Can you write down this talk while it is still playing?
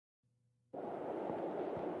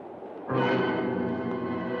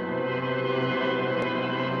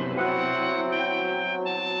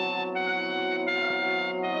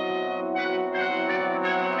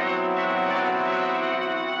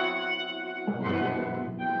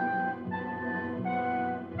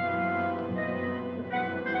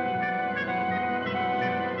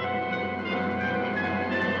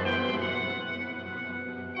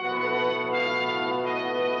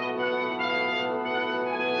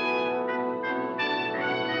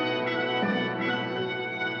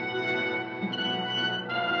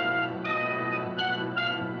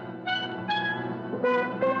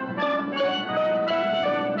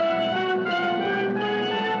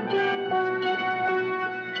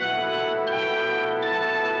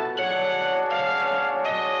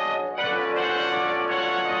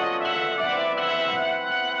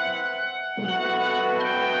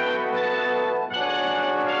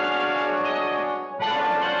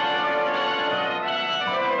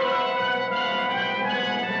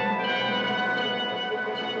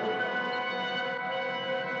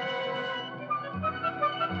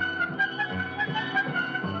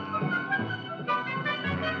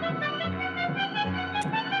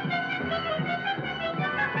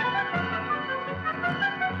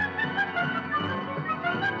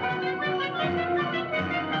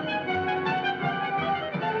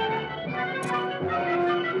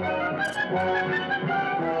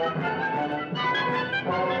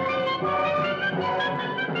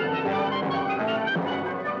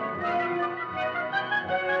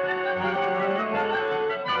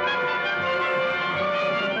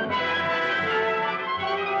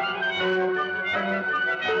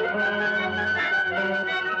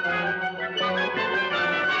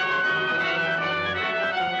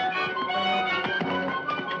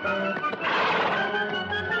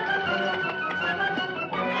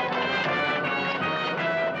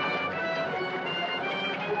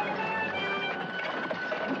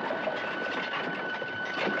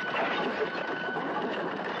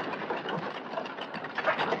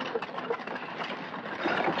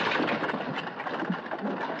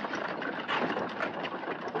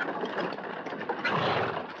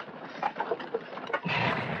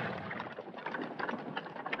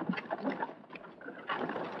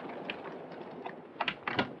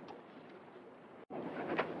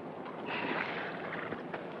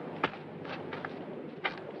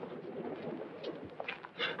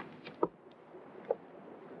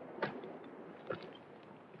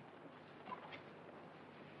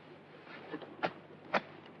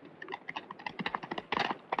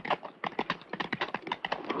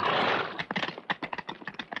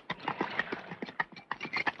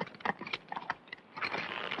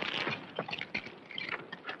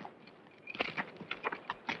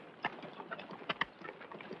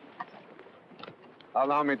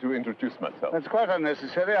Allow me to introduce myself. That's quite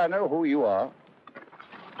unnecessary. I know who you are.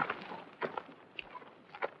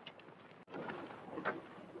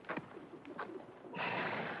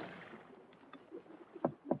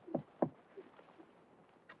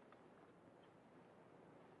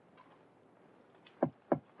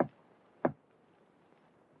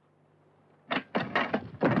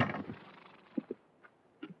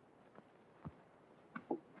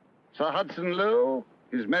 Sir Hudson Lowe,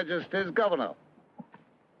 His Majesty's Governor.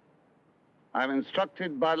 I'm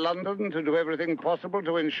instructed by London to do everything possible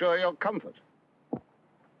to ensure your comfort.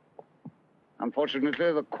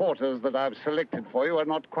 Unfortunately, the quarters that I've selected for you are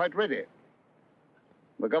not quite ready.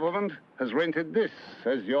 The government has rented this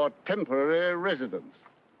as your temporary residence.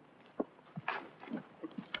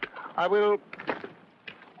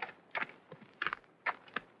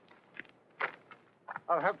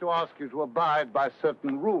 I'll have to ask you to abide by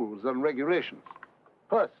certain rules and regulations.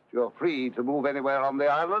 First, you're free to move anywhere on the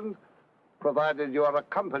island, provided you are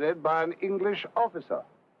accompanied by an English officer.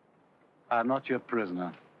 I'm not your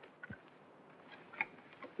prisoner.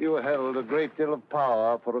 You held a great deal of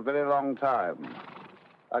power for a very long time.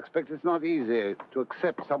 I expect it's not easy to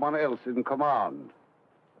accept someone else in command.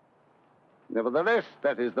 Nevertheless,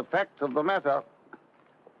 that is the fact of the matter.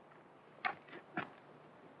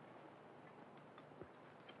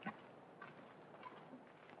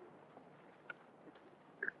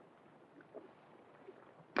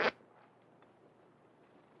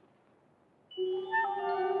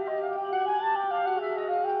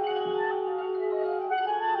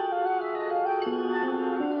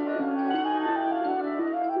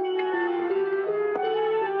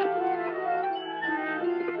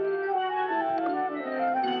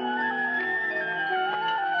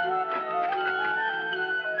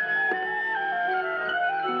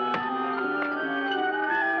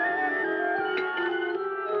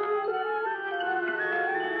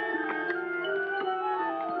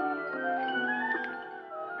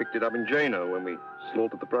 picked it up in Jano when we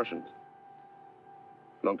slaughtered the Prussians.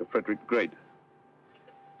 Belonged to Frederick the Great.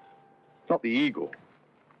 Not the eagle.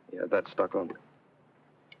 Yeah, that stuck on.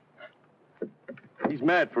 He's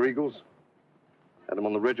mad for eagles. Had them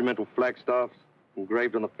on the regimental flagstaffs,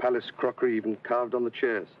 engraved on the palace crockery, even carved on the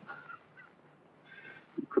chairs.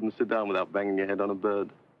 You couldn't sit down without banging your head on a bird.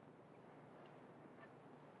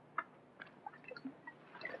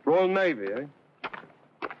 Royal Navy, eh?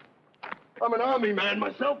 I'm an army man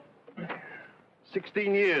myself.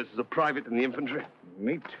 16 years as a private in the infantry.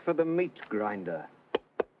 Meat for the meat grinder.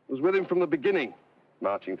 Was with him from the beginning,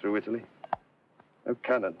 marching through Italy. No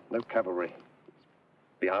cannon, no cavalry.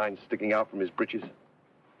 Behind, sticking out from his breeches.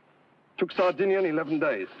 Took Sardinia in 11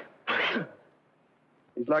 days.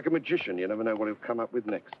 He's like a magician. You never know what he'll come up with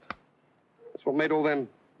next. That's what made all them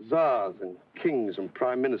czars and kings and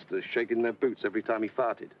prime ministers shake in their boots every time he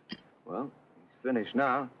farted. Well, he's finished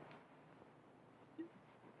now.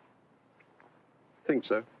 Think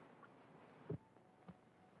so.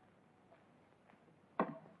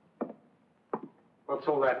 What's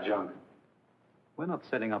all that junk? We're not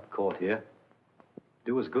setting up court here.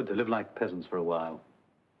 Do us good to live like peasants for a while.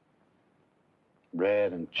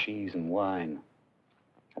 Bread and cheese and wine.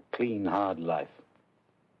 A clean, hard life.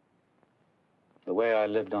 The way I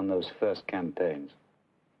lived on those first campaigns.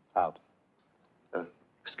 Out.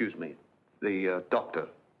 Excuse me. The doctor.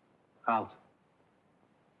 Out.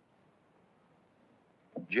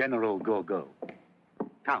 General Gielgud.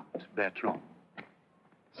 Count Bertrand.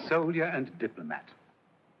 Soldier and diplomat.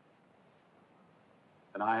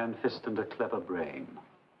 An iron fist and a clever brain.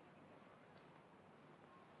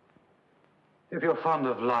 If you're fond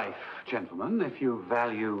of life, gentlemen, if you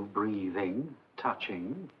value breathing,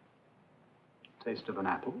 touching, taste of an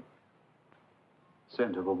apple,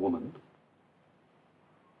 scent of a woman,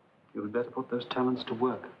 you had better put those talents to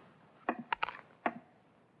work.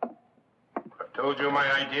 I've told you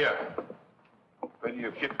my idea. Plenty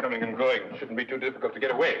of ships coming and going. It shouldn't be too difficult to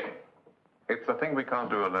get away. It's a thing we can't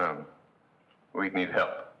do alone. We'd need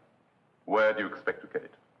help. Where do you expect to get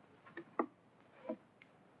it?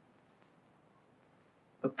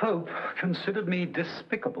 The Pope considered me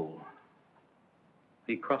despicable.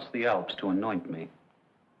 He crossed the Alps to anoint me.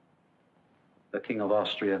 The King of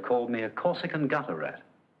Austria called me a Corsican gutter rat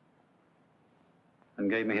and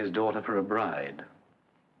gave me his daughter for a bride.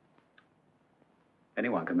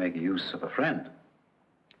 Anyone can make use of a friend.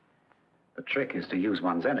 The trick is to use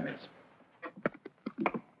one's enemies.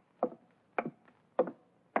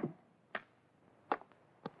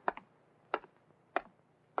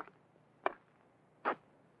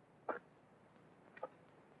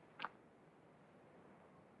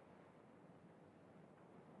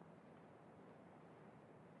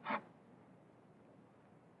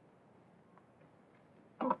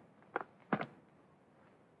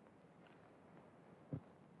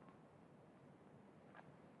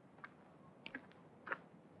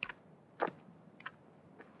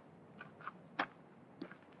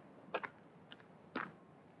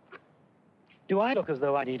 Do I look as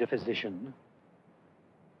though I need a physician?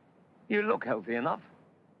 You look healthy enough.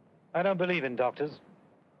 I don't believe in doctors.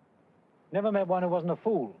 Never met one who wasn't a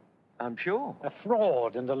fool. I'm sure. A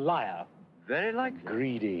fraud and a liar. Very likely.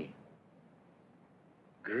 Greedy.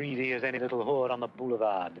 Greedy as any little whore on the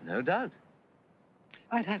boulevard. No doubt.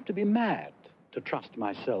 I'd have to be mad to trust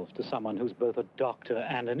myself to someone who's both a doctor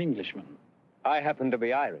and an Englishman. I happen to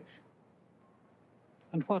be Irish.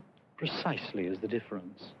 And what precisely is the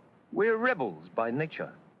difference? We're rebels by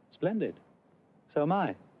nature. Splendid. So am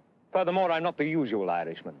I. Furthermore, I'm not the usual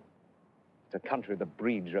Irishman. It's a country that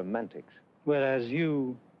breeds romantics. Whereas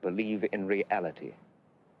you... Believe in reality.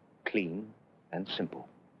 Clean and simple.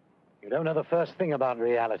 You don't know the first thing about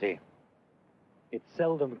reality. It's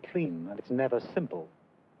seldom clean and it's never simple.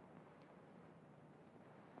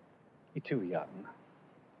 You're too young.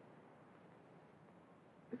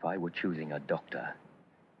 If I were choosing a doctor,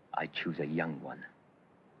 I'd choose a young one.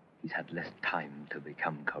 He's had less time to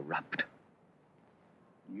become corrupt.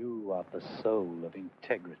 You are the soul of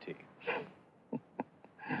integrity.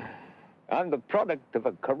 I'm the product of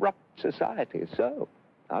a corrupt society, so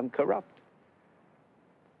I'm corrupt.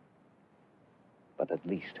 But at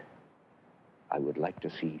least I would like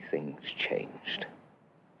to see things changed.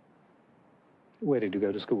 Where did you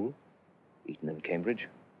go to school? Eton and Cambridge.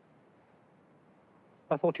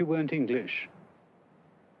 I thought you weren't English.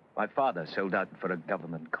 My father sold out for a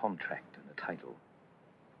government contract and a title.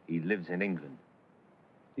 He lives in England.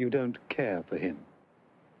 You don't care for him?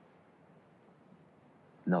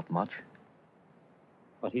 Not much.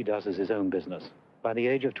 What he does is his own business. By the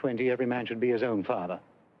age of 20, every man should be his own father.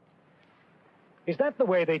 Is that the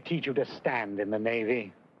way they teach you to stand in the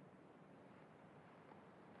Navy?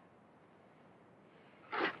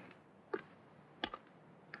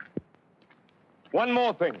 One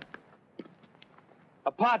more thing.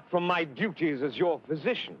 Apart from my duties as your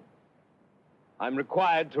physician, I'm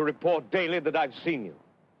required to report daily that I've seen you,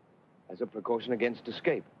 as a precaution against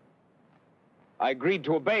escape. I agreed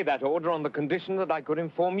to obey that order on the condition that I could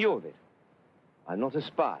inform you of it. I'm not a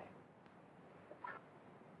spy.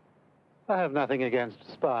 I have nothing against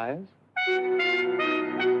spies.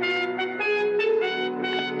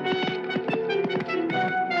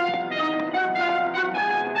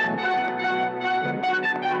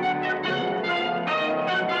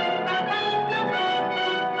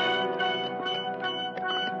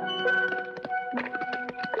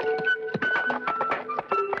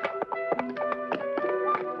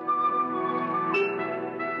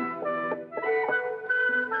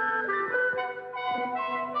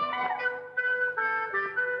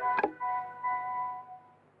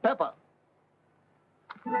 Pepper.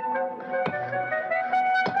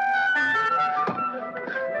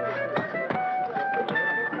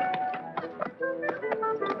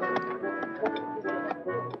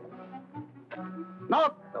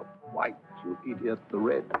 Not the white, you idiot, the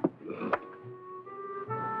red.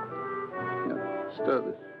 Now, stir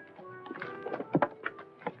this.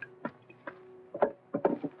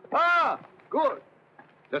 Ah, good.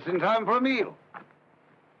 Just in time for a meal.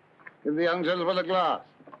 Give the young gentleman a glass.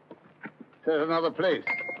 There's another place.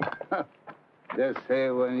 Just say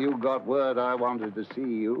when you got word I wanted to see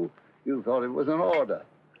you, you thought it was an order.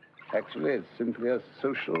 Actually, it's simply a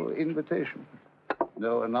social invitation.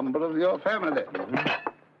 Know a number of your family.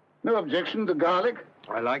 No objection to garlic?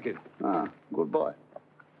 I like it. Ah, good boy.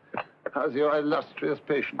 How's your illustrious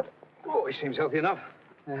patient? Oh, he seems healthy enough.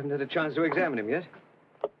 I haven't had a chance to examine him yet.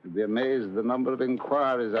 You'd be amazed at the number of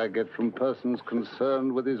inquiries I get from persons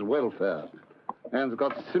concerned with his welfare. Man's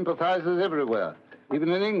got sympathizers everywhere,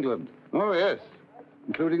 even in England. Oh, yes,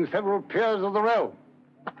 including several peers of the realm.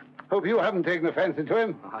 Hope you haven't taken a fancy to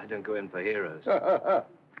him. I don't go in for heroes.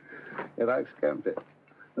 He likes camping.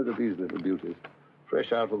 Look at these little beauties.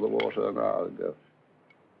 Fresh out of the water an hour ago.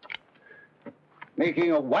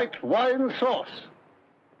 Making a white wine sauce.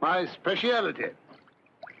 My speciality.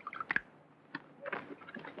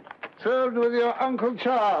 Served with your Uncle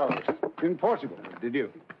Charles in Portugal. Did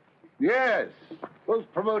you? Yes. Was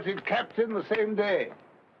promoted captain the same day.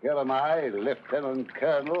 Here am I, lieutenant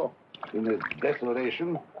colonel, in this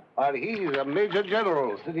desolation, while he's a major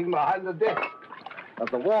general sitting behind the desk at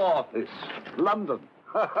the War Office, London.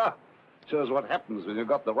 Shows what happens when you've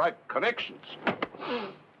got the right connections.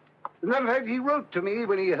 As a matter of fact, he wrote to me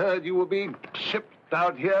when he heard you were being shipped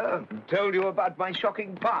out here. Told you about my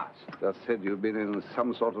shocking past. Just said you'd been in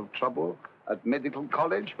some sort of trouble at medical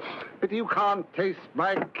college. Pity you can't taste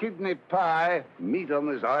my kidney pie. Meat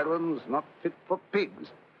on this island's not fit for pigs.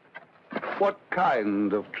 What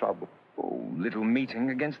kind of trouble? Oh, little meeting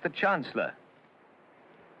against the Chancellor.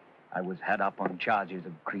 I was had up on charges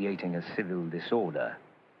of creating a civil disorder.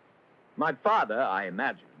 My father, I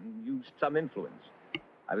imagine, used some influence.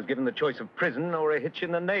 I was given the choice of prison or a hitch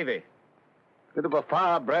in the Navy. Bit of a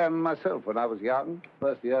firebrand myself when I was young.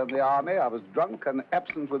 First year in the army, I was drunk and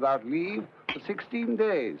absent without leave for 16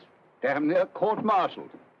 days. Damn near court-martialed.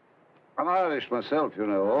 I'm Irish myself, you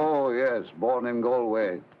know. Oh, yes, born in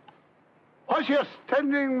Galway. What's you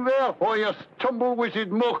standing there for, you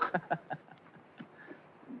stumble-witted muck?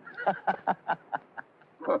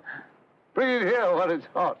 Bring it here while it's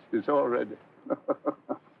hot. It's all ready.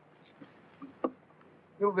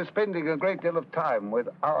 You'll be spending a great deal of time with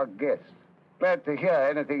our guest. Glad to hear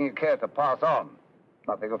anything you care to pass on.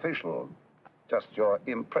 Nothing official, just your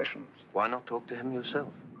impressions. Why not talk to him yourself?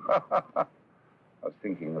 I was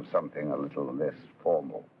thinking of something a little less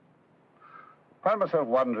formal. Find myself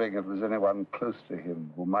wondering if there's anyone close to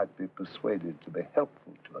him who might be persuaded to be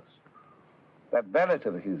helpful to us. That valet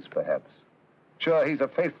of his, perhaps. Sure, he's a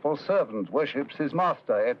faithful servant, worships his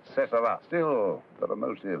master, etc. Still, there are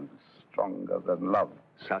motives stronger than love.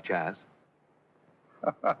 Such as?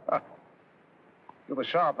 You've a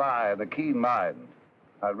sharp eye and a keen mind.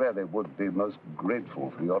 I really would be most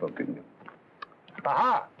grateful for your opinion.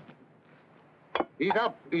 Aha! Eat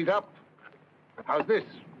up, eat up. How's this?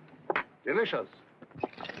 Delicious.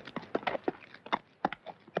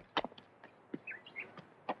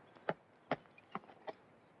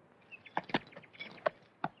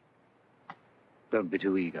 Don't be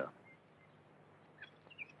too eager.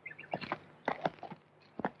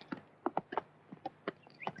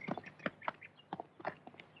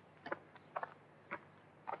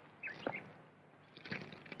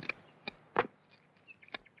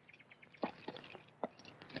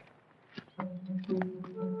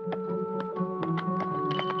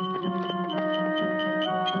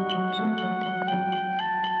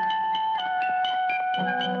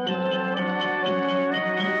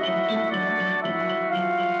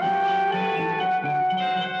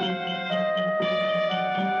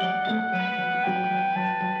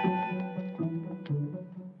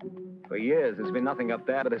 nothing up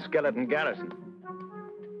there but a skeleton garrison.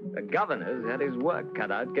 The governor's had his work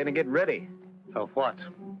cut out getting it ready. For what?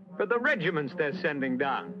 For the regiments they're sending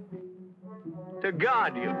down. To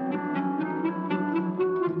guard you.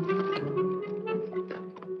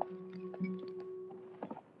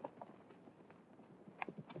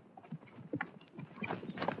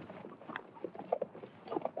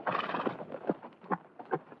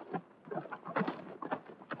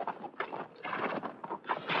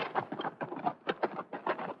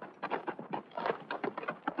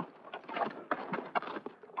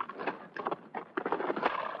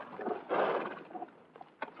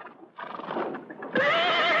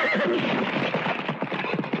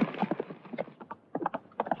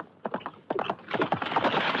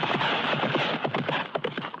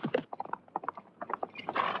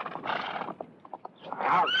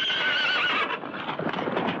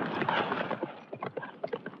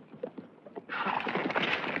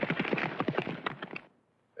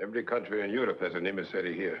 Every country in Europe has an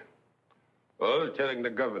emissary here. All telling the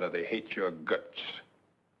governor they hate your guts.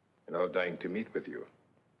 And all dying to meet with you.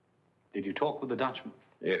 Did you talk with the Dutchman?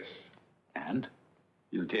 Yes. And?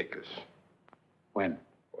 He'll take us. When?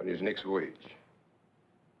 On his next voyage.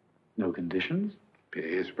 No conditions?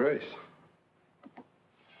 Pay his price.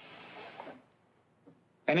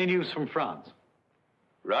 Any news from France?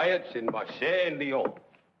 Riots in Marseille and Lyon.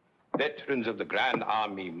 Veterans of the Grand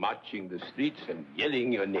Army marching the streets and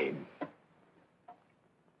yelling your name.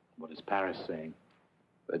 What is Paris saying?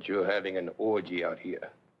 That you're having an orgy out here.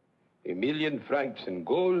 1,000,000 francs in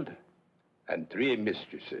gold and 3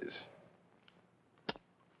 mistresses.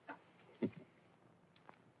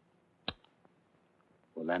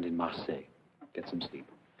 We'll land in Marseille. Get some sleep.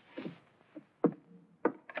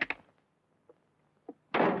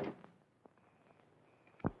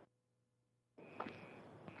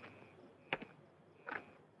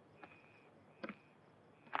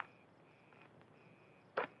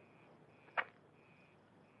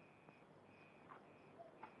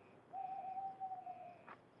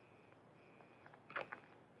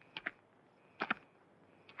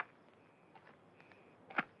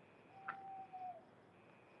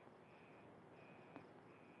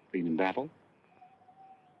 Been in battle?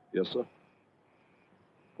 Yes, sir.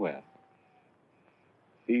 Where?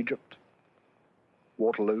 Egypt,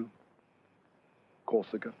 Waterloo,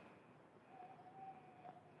 Corsica.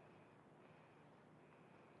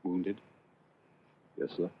 Wounded? Yes,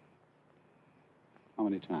 sir. How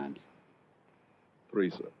many times? 3,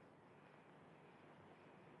 sir.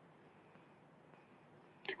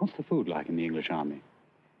 What's the food like in the English army?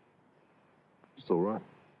 It's all right.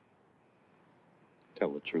 Tell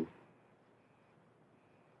the truth.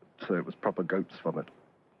 So it was proper goat's vomit.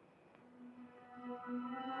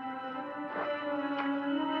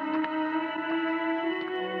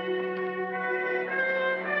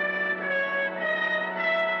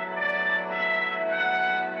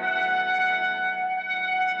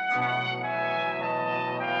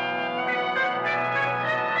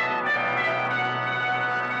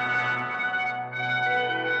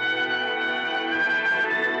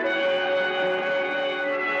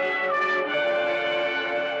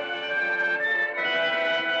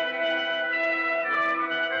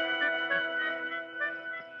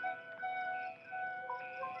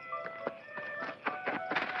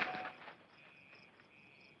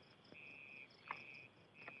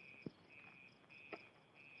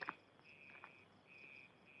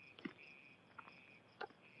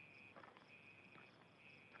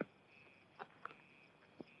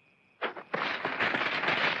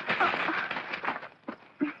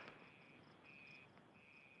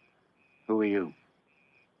 Who are you?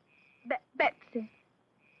 Betsy.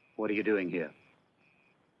 What are you doing here?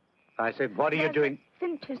 I said, what are you doing?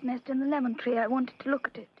 Finch's nest in the lemon tree. I wanted to look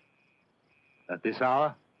at it. At this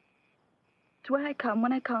hour? It's where I come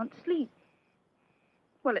when I can't sleep.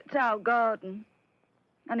 Well, it's our garden.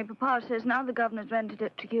 Only Papa says now the governor's rented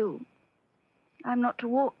it to you. I'm not to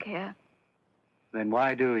walk here. Then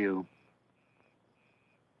why do you?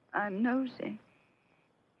 I'm nosy.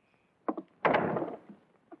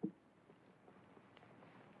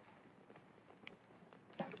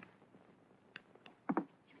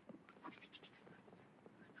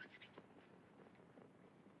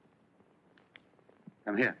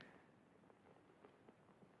 Come here.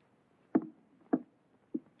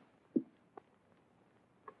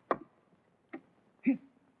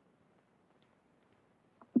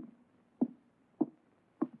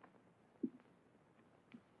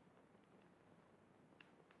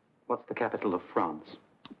 What's the capital of France?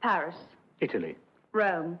 Paris. Italy.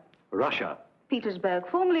 Rome. Russia. Petersburg,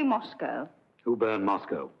 formerly Moscow. Who burned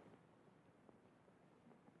Moscow?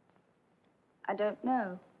 I don't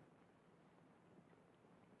know.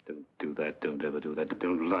 Don't do that. Don't ever do that.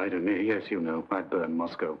 Don't lie to me. Yes, you know. I burned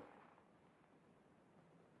Moscow.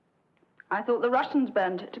 I thought the Russians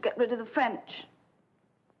burned it to get rid of the French.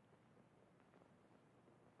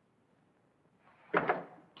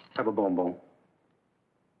 Have a bonbon.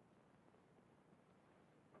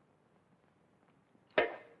 Do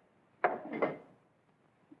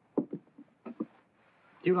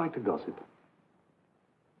you like to gossip?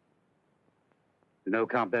 You know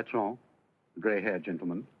Count Bertrand, the grey-haired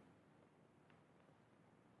gentleman?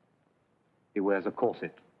 He wears a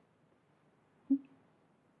corset.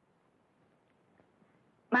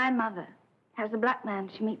 My mother has a black man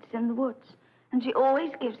she meets in the woods, and she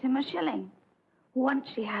always gives him a shilling. Once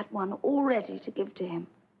she had one all ready to give to him,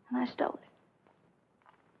 and I stole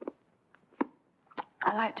it.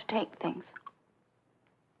 I like to take things.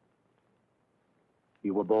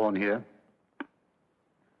 You were born here?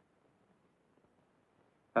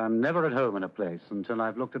 I'm never at home in a place until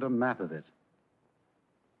I've looked at a map of it.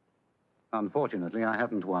 Unfortunately, I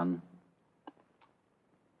haven't one.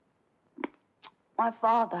 My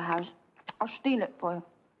father has. I'll steal it for you.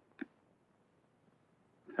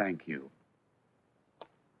 Thank you.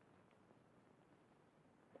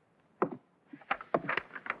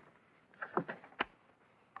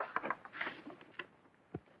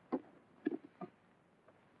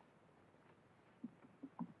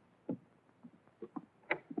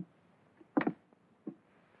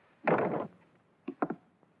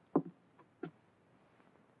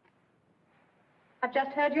 I've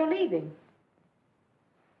just heard you're leaving.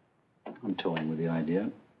 I'm toying with the idea.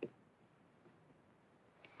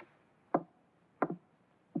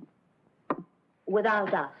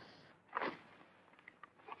 Without us.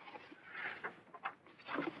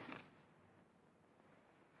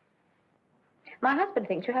 My husband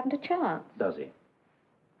thinks you haven't a chance. Does he?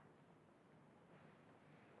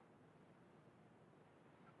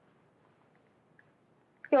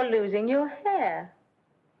 You're losing your hair.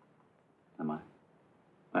 Am I?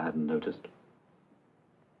 I hadn't noticed.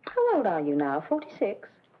 How old are you now? 46?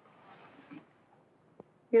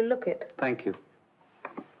 You look it. Thank you.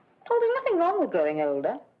 Oh, there's nothing wrong with growing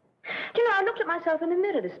older. Do you know, I looked at myself in the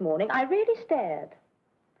mirror this morning. I really stared.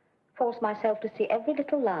 Forced myself to see every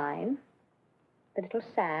little line, the little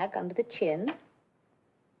sag under the chin.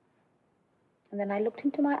 And then I looked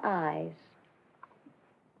into my eyes.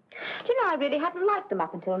 Do you know, I really hadn't liked them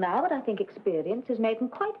up until now, but I think experience has made them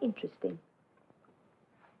quite interesting.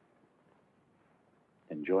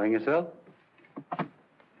 Enjoying yourself?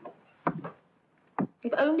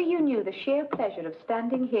 If only you knew the sheer pleasure of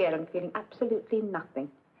standing here and feeling absolutely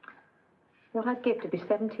nothing. What I'd give to be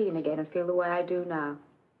 17 again and feel the way I do now.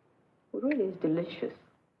 It really is delicious.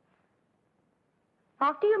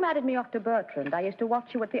 After you married me off to Bertrand, I used to watch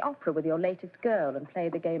you at the opera with your latest girl and play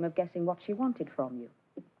the game of guessing what she wanted from you.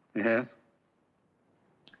 Yes?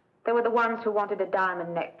 There were the ones who wanted a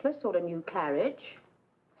diamond necklace or a new carriage.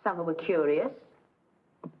 Some who were curious.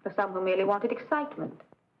 For some who merely wanted excitement.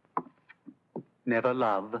 Never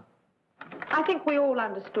love? I think we all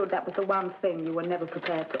understood that was the one thing you were never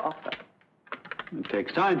prepared to offer. It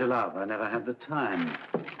takes time to love. I never had the time.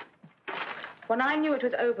 When I knew it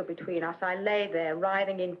was over between us, I lay there,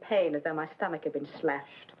 writhing in pain as though my stomach had been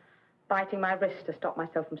slashed, biting my wrist to stop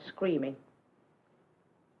myself from screaming.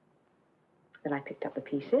 Then I picked up the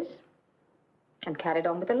pieces and carried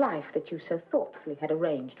on with the life that you so thoughtfully had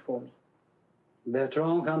arranged for me.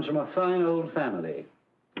 Bertrand comes from a fine old family.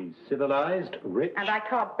 He's civilized, rich. And I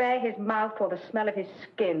can't bear his mouth or the smell of his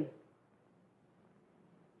skin.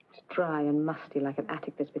 It's dry and musty like an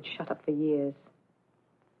attic that's been shut up for years.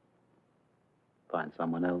 Find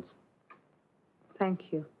someone else.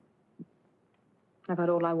 Thank you. I've had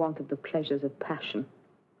all I wanted, the pleasures of passion.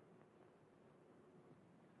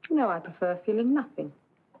 You know, I prefer feeling nothing.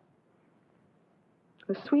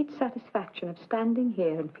 The sweet satisfaction of standing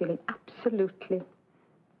here and feeling absolutely...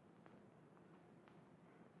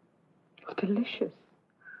 It's delicious.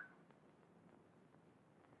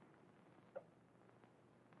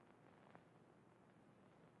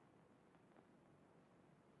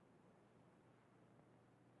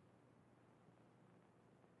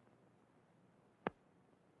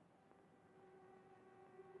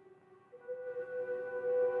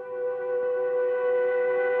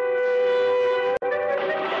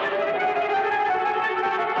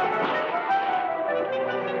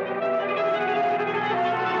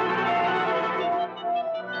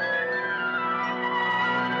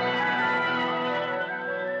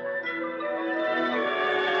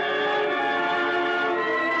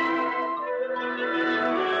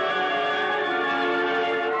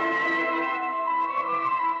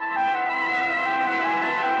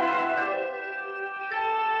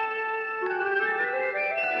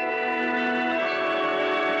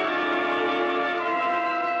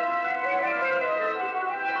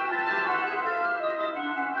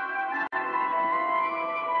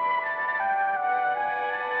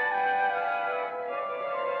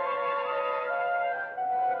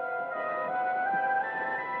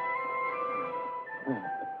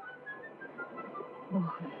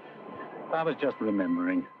 I was just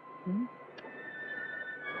remembering. Hmm?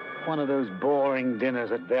 One of those boring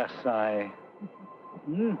dinners at Versailles.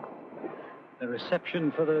 Hmm? The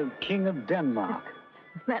reception for the King of Denmark.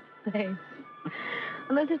 That face.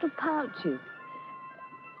 And those little pouches.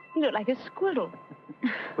 You look like a squirrel.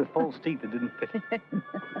 With false teeth that didn't fit.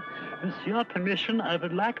 With your permission, I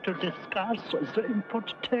would like to discuss the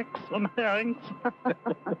input tax on herrings.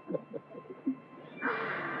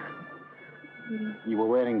 You were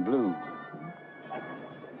wearing blue.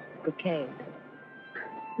 Brocade.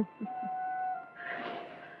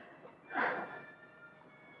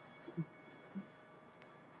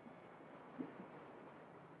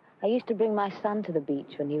 I used to bring my son to the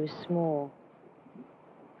beach when he was small.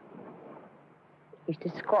 He used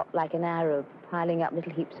to squat like an Arab, piling up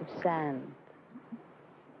little heaps of sand.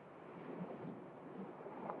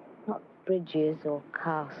 Not bridges or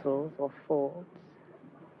castles or forts.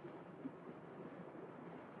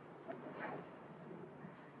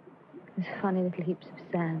 These funny little heaps of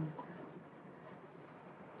sand.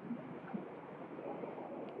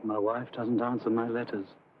 My wife doesn't answer my letters.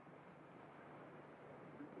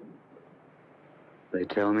 They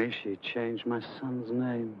tell me she changed my son's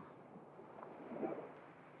name.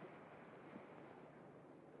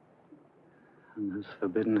 And has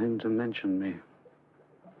forbidden him to mention me.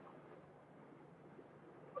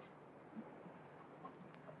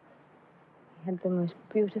 He had the most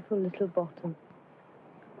beautiful little bottom.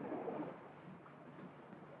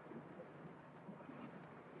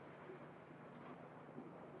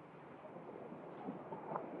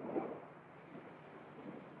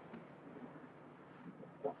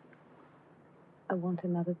 I want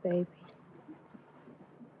another baby.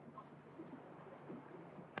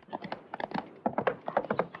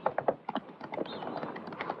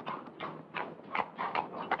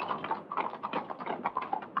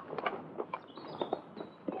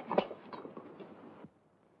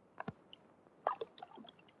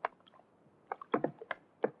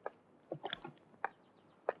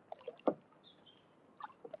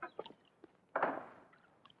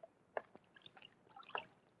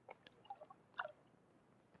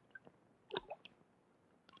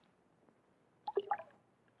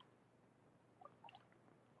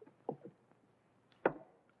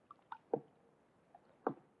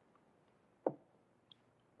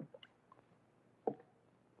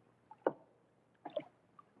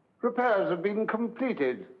 Repairs have been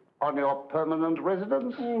completed on your permanent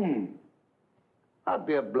residence. I'd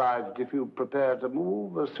be obliged if you prepare to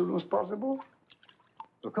move as soon as possible.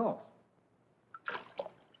 Of course.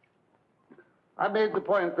 I made the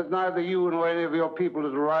point that neither you nor any of your people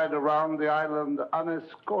is to ride around the island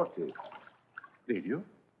unescorted. Did you?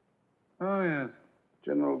 Oh, yes.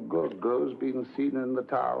 General Gielgud's been seen in the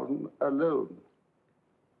town alone.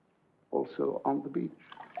 Also on the beach.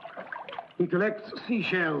 He collects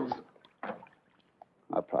seashells.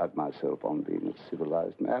 I pride myself on being a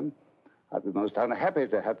civilized man. I'd be most unhappy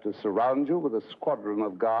to have to surround you with a squadron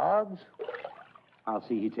of guards. I'll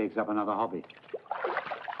see he takes up another hobby.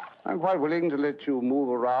 I'm quite willing to let you move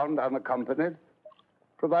around unaccompanied,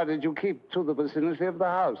 provided you keep to the vicinity of the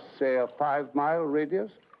house, say a 5-mile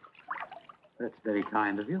radius. That's very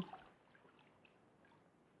kind of you.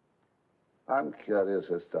 I'm curious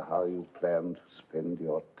as to how you plan to spend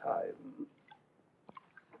your time.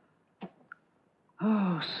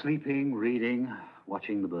 Oh, sleeping, reading,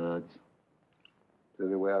 watching the birds. Is there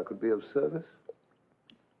any way I could be of service?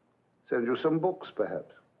 Send you some books,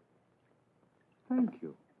 perhaps. Thank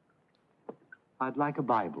you. I'd like a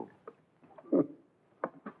Bible. It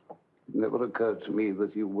never occurred to me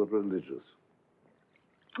that you were religious.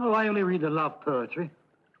 Oh, I only read the love poetry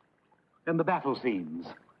and the battle scenes.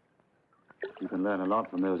 You can learn a lot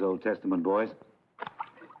from those Old Testament boys.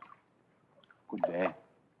 Good day.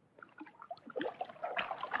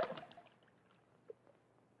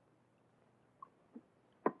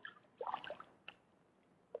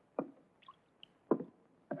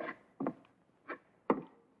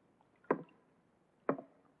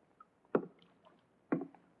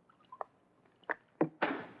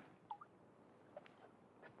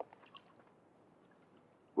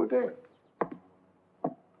 Good day.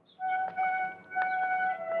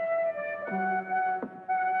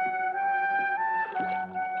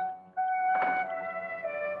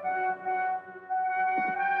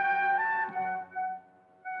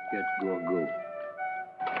 Get Gielgud.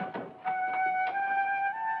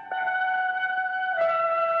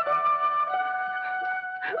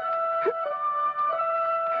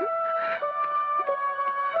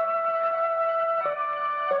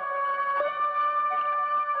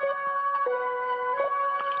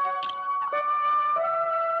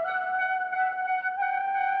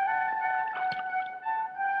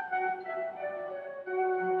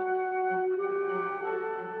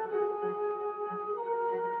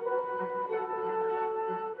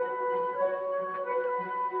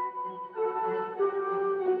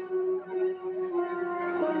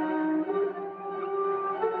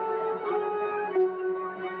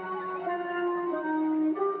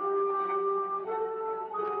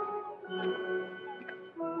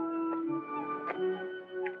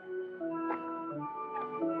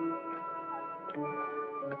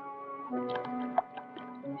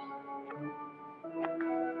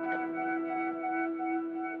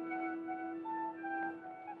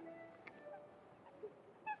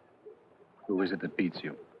 Who is it that beats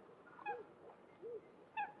you?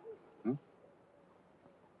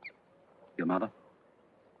 Your mother?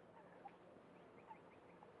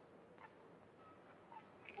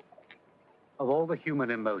 Of all the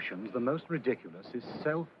human emotions, the most ridiculous is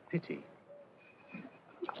self-pity.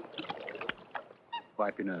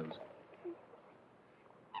 Wipe your nose.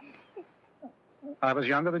 I was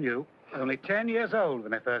younger than you, only 10 years old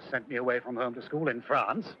when they first sent me away from home to school in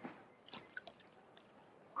France.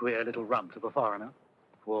 Queer little rump of a foreigner.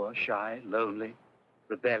 Poor, shy, lonely,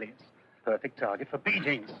 rebellious, perfect target for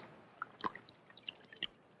beatings.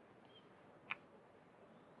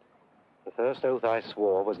 The first oath I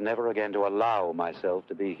swore was never again to allow myself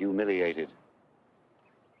to be humiliated.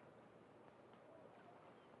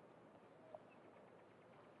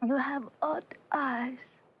 You have odd eyes.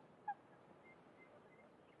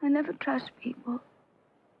 I never trust people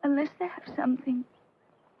unless they have something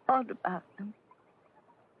odd about them.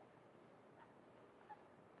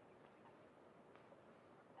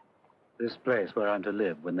 This place where I'm to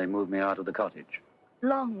live when they move me out of the cottage.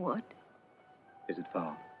 Longwood. Is it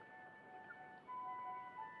far?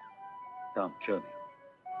 Come, show me.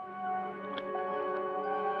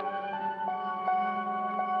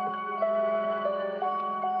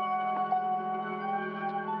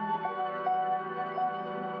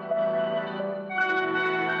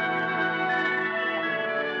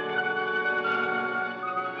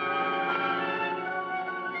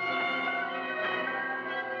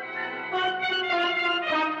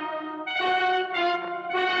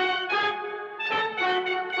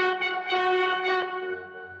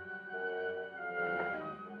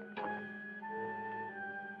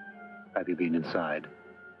 Have you been inside?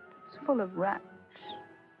 It's full of rats.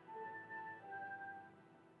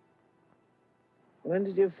 When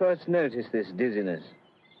did you first notice this dizziness?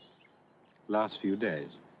 Last few days.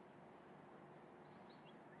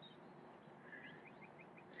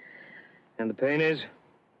 And the pain is?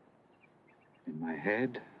 In my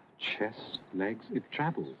head, chest, legs, it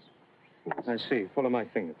travels. I see. Follow my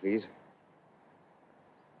finger, please.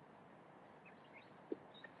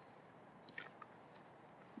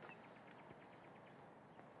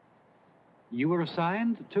 You were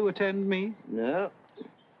assigned to attend me? No.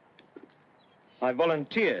 I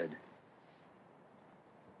volunteered.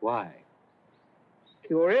 Why?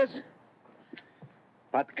 Curious?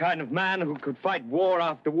 About the kind of man who could fight war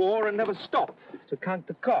after war and never stop to count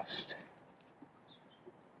the cost.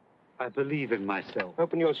 I believe in myself.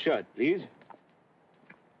 Open your shirt, please.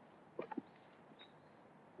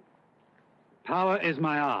 Power is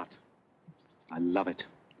my art. I love it.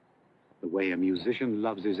 The way a musician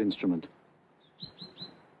loves his instrument.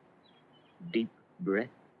 Deep breath.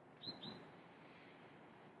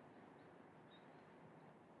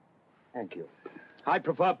 Thank you. I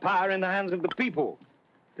prefer power in the hands of the people.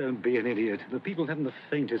 Don't be an idiot. The people haven't the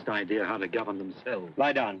faintest idea how to govern themselves.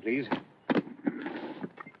 Lie down, please.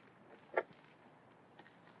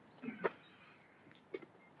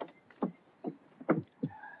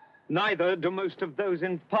 Neither do most of those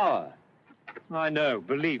in power. I know,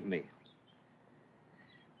 believe me.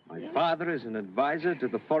 My father is an advisor to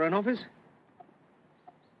the Foreign Office.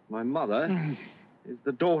 My mother is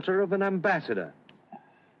the daughter of an ambassador.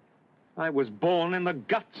 I was born in the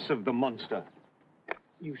guts of the monster.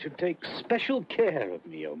 You should take special care of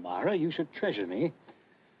me, O'Mara. You should treasure me.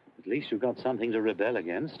 At least you've got something to rebel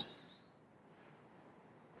against.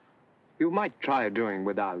 You might try doing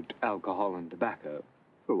without alcohol and tobacco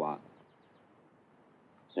for a while.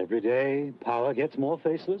 Every day, power gets more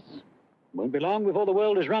faceless. Won't be long before the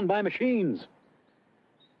world is run by machines.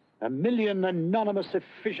 1 million anonymous,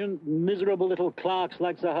 efficient, miserable little clerks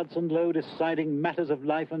like Sir Hudson Lowe deciding matters of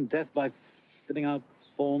life and death by filling out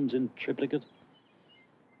forms in triplicate.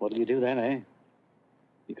 What'll you do then, eh?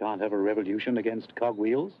 You can't have a revolution against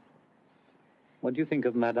cogwheels. What do you think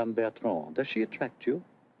of Madame Bertrand? Does she attract you?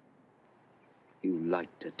 You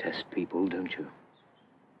like to test people, don't you?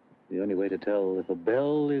 The only way to tell if a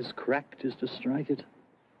bell is cracked is to strike it.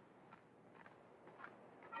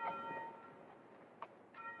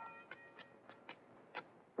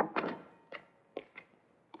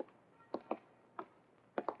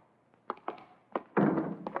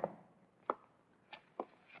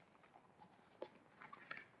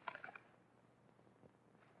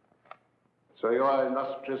 So your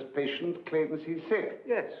illustrious patient claims he's sick?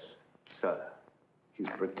 Yes, sir. He's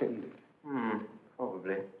pretending.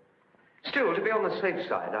 Probably. Still, to be on the safe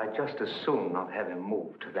side, I'd just as soon not have him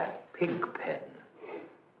moved to that pig pen.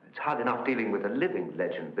 It's hard enough dealing with a living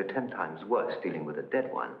legend, but 10 times worse dealing with a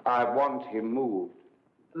dead one. I want him moved.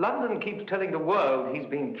 London keeps telling the world he's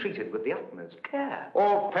being treated with the utmost care.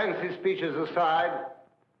 All fancy speeches aside,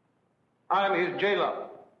 I'm his jailer.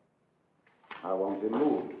 I want him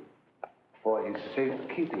moved for his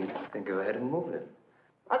safekeeping. Then go ahead and move him.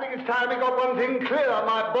 I think it's time we got one thing clear,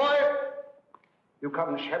 my boy. You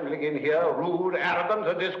come shambling in here, rude, arrogant,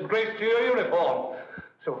 a disgrace to your uniform.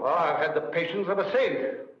 So far, I've had the patience of a saint.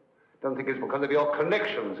 Don't think it's because of your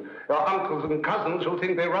connections, your uncles and cousins who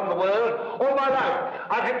think they run the world. All my life,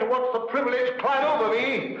 I've had to watch the privilege climb over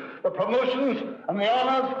me, the promotions and the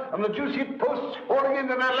honors and the juicy posts falling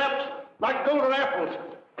into their laps like golden apples.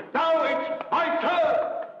 Now it's my turn.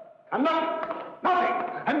 And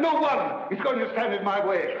nothing, and no one is going to stand in my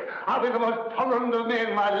way. I'll be the most tolerant of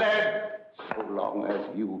men, my lad, so long as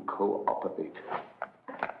you cooperate.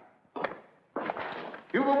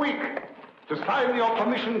 You've a week to sign your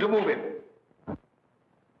permission to move him.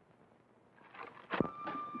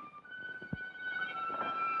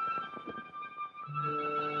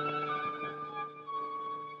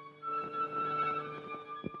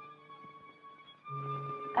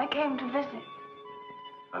 I came to visit.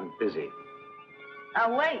 I'm busy.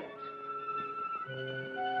 I'll wait.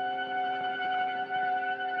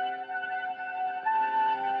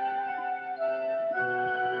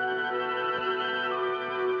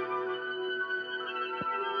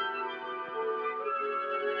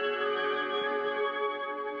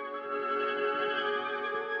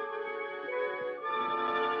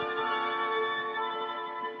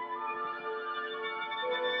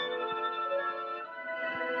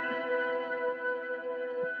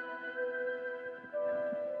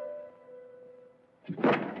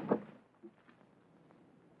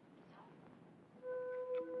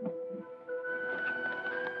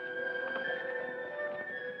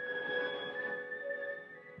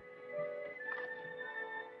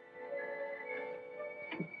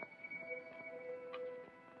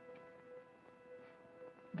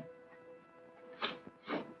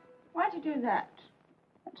 Why'd you do that?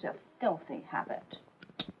 That's a filthy habit.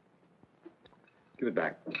 Give it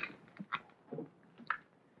back.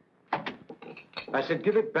 I said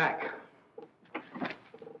give it back.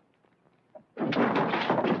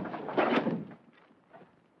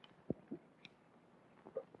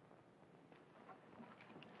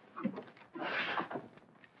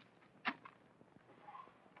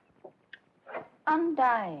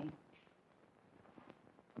 Undying.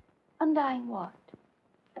 Undying what?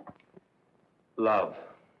 Love.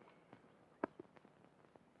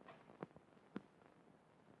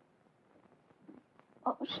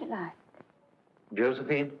 What was she like?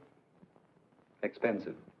 Josephine?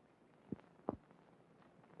 Expensive.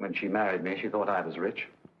 When she married me, she thought I was rich.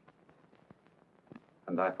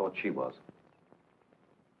 And I thought she was.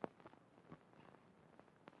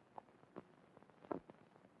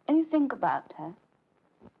 And you think about her.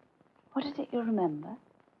 What is it you remember?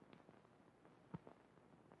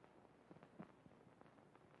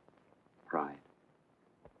 Pride.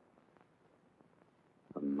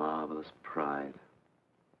 A marvelous pride.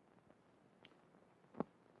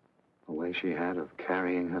 The way she had of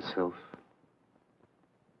carrying herself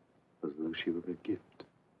as though she were a gift.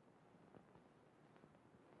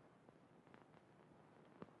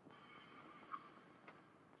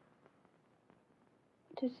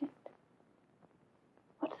 What is it?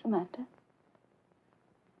 What's the matter?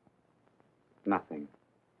 Nothing.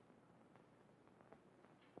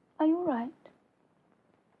 Are you all right?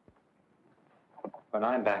 When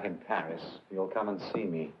I'm back in Paris, you'll come and see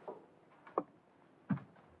me.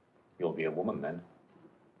 You'll be a woman then.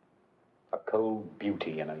 A cold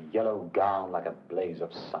beauty in a yellow gown like a blaze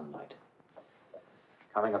of sunlight.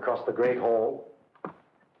 Coming across the great hall,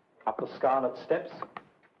 up the scarlet steps.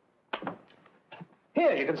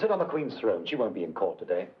 Here, you can sit on the Queen's throne. She won't be in court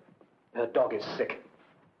today. Her dog is sick.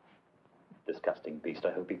 Disgusting beast.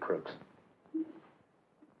 I hope he croaks.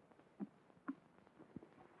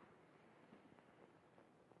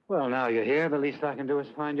 Well, now you're here, the least I can do is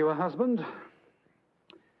find you a husband.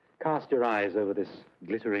 Cast your eyes over this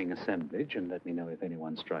glittering assemblage and let me know if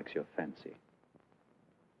anyone strikes your fancy.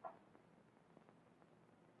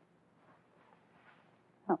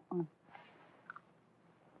 Uh-uh.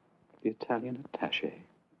 The Italian attaché,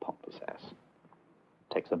 pompous ass.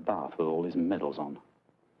 Takes a bath with all his medals on.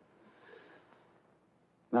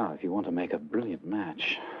 Now, if you want to make a brilliant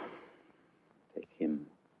match, take him.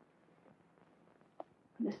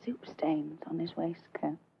 The soup stains on his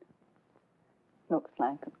waistcoat. Looks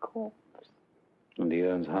like a corpse. And he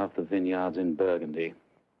owns half the vineyards in Burgundy.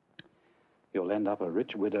 You'll end up a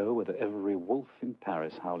rich widow with every wolf in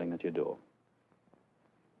Paris howling at your door.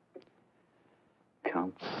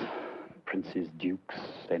 Counts, princes, dukes,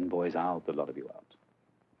 envoys out, the lot of you out.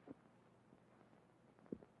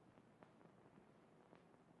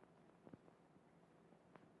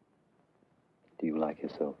 you like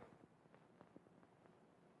yourself?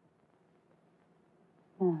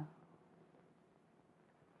 No.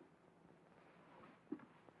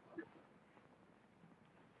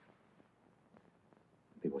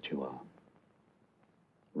 Be what you are.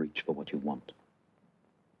 Reach for what you want.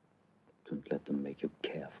 Don't let them make you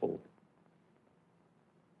careful.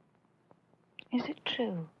 Is it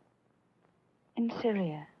true? In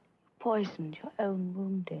Syria, you poisoned your own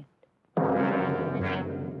wounded.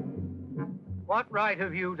 What right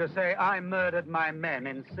have you to say I murdered my men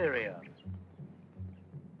in Syria?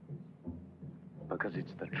 Because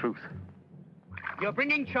it's the truth. You're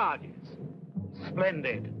bringing charges.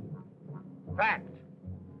 Splendid. Fact.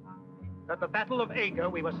 At the Battle of Acre,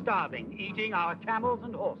 we were starving, eating our camels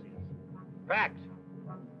and horses. Fact.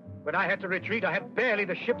 When I had to retreat, I had barely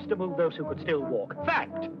the ships to move those who could still walk.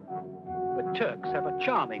 Fact. The Turks have a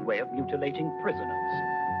charming way of mutilating prisoners.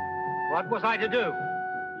 What was I to do?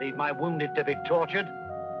 Leave my wounded to be tortured?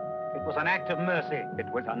 It was an act of mercy. It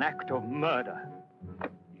was an act of murder.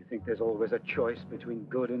 You think there's always a choice between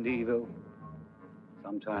good and evil?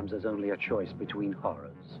 Sometimes there's only a choice between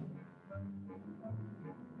horrors.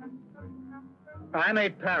 I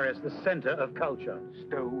made Paris the center of culture.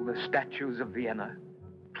 Stole the statues of Vienna,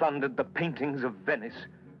 plundered the paintings of Venice,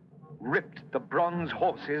 ripped the bronze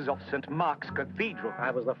horses of St. Mark's Cathedral. I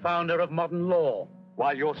was the founder of modern law.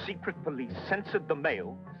 While your secret police censored the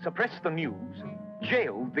mail, suppressed the news,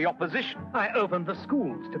 jailed the opposition. I opened the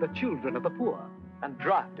schools to the children of the poor. And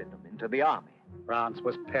drafted them into the army. France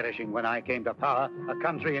was perishing when I came to power, a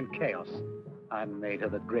country in chaos. I made her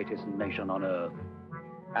the greatest nation on earth.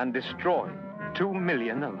 And destroyed 2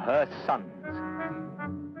 million of her sons.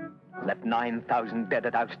 Left 9,000 dead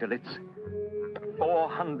at Austerlitz,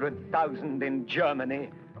 400,000 in Germany,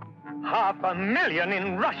 500,000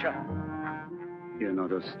 in Russia. You're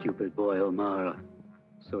not a stupid boy, Omar,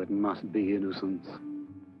 so it must be innocence.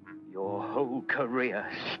 Your whole career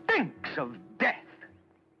stinks of death.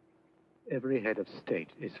 Every head of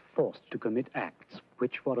state is forced to commit acts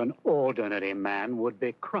which for an ordinary man would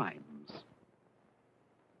be crimes.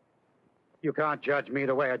 You can't judge me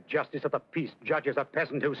the way a justice of the peace judges a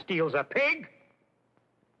peasant who steals a pig.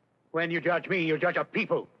 When you judge me, you judge a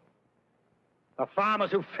people. The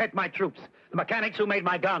farmers who fed my troops, the mechanics who made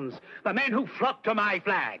my guns, the men who flocked to my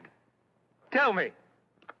flag. Tell me,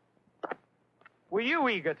 were you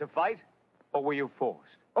eager to fight, or were you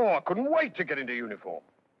forced? Oh, I couldn't wait to get into uniform.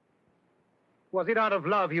 Was it out of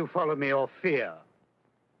love you followed me, or fear?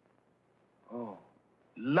 Oh,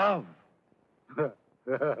 love.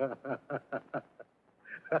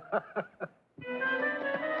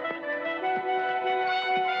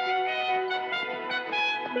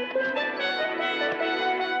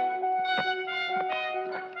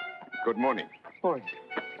 Good morning. Morning.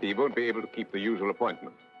 He won't be able to keep the usual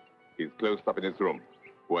appointment. He's closed up in his room,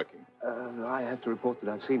 working. I have to report that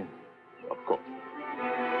I've seen him. Of course.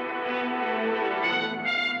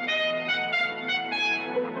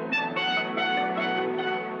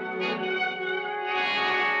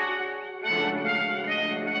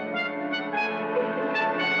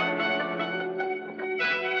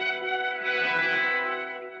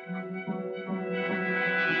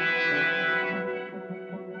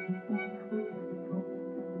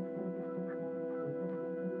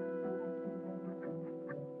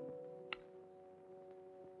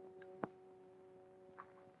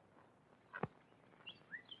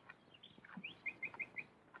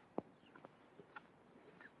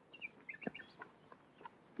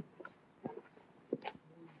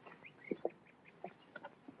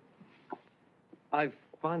 I've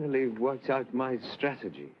finally worked out my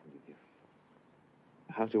strategy with you.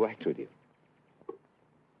 How to act with you.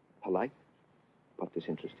 Polite, but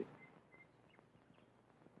disinterested.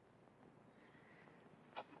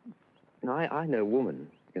 Now, I know a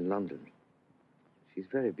woman in London. She's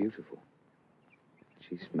very beautiful.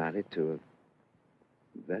 She's married to a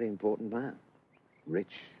very important man.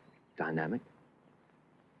 Rich, dynamic.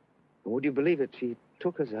 And would you believe it, she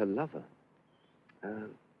took as her lover a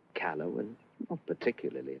callow and not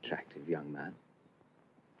particularly attractive young man.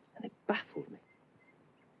 And it baffled me.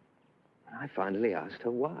 And I finally asked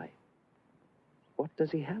her why. What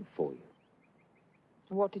does he have for you?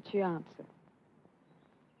 What did she answer?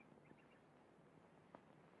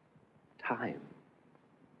 Time.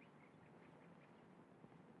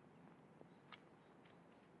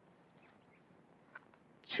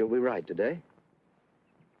 Shall we ride today?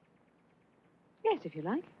 Yes, if you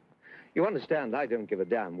like. You understand, I don't give a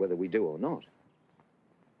damn whether we do or not.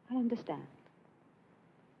 I understand.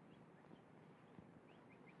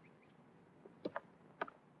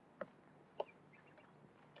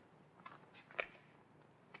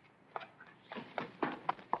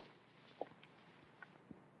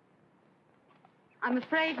 I'm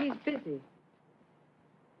afraid he's busy.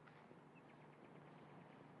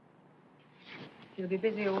 He'll be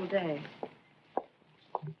busy all day.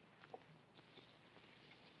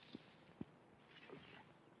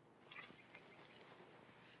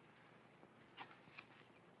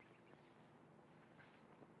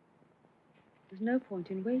 There's no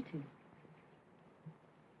point in waiting.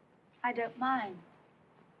 I don't mind.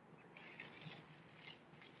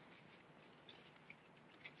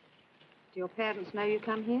 Do your parents know you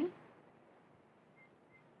come here?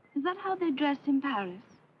 Is that how they dress in Paris?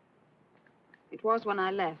 It was when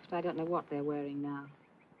I left. I don't know what they're wearing now.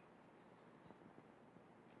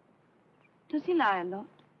 Does he lie a lot?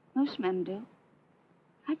 Most men do.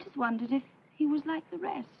 I just wondered if he was like the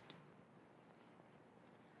rest.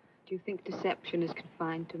 Do you think deception is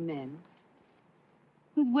confined to men?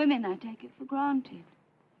 With women, I take it for granted.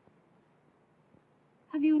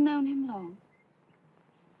 Have you known him long?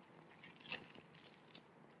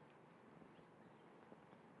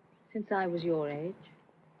 Since I was your age.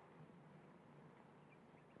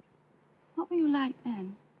 What were you like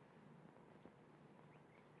then?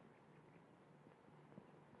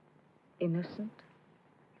 Innocent.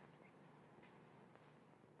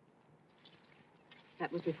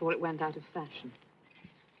 That was before it went out of fashion.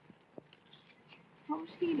 What was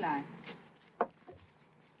he like?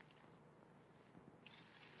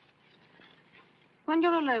 When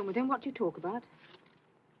you're alone with him, what do you talk about?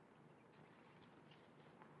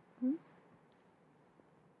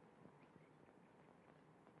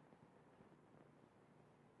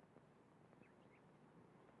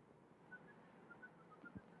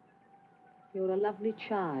 You're a lovely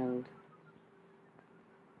child.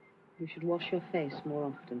 You should wash your face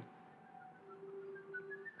more often.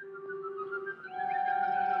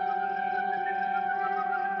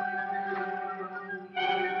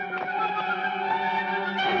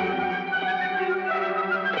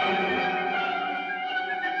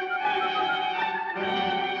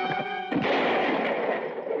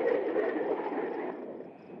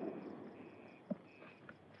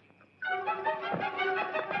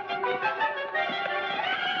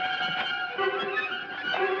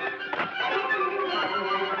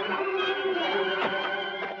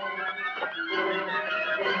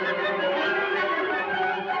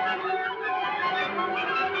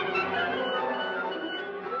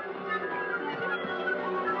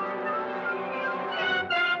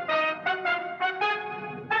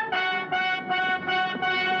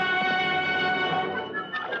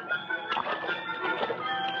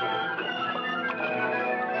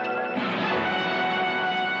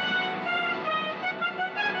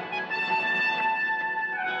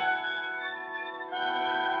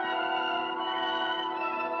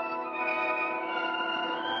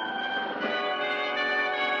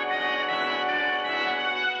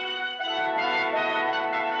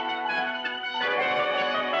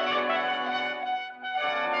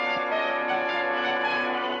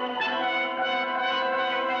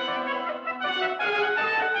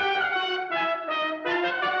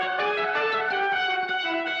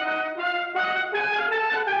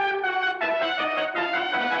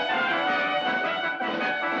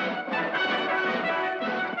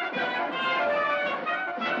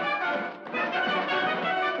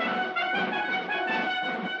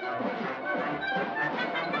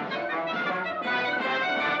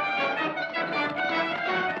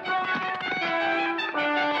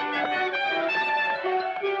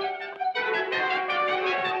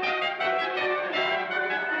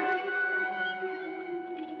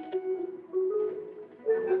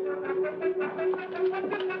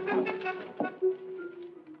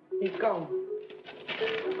 He's gone.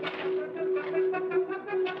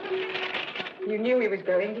 You knew he was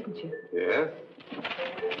going, didn't you? Yes.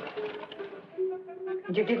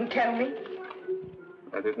 And you didn't tell me?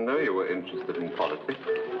 I didn't know you were interested in politics.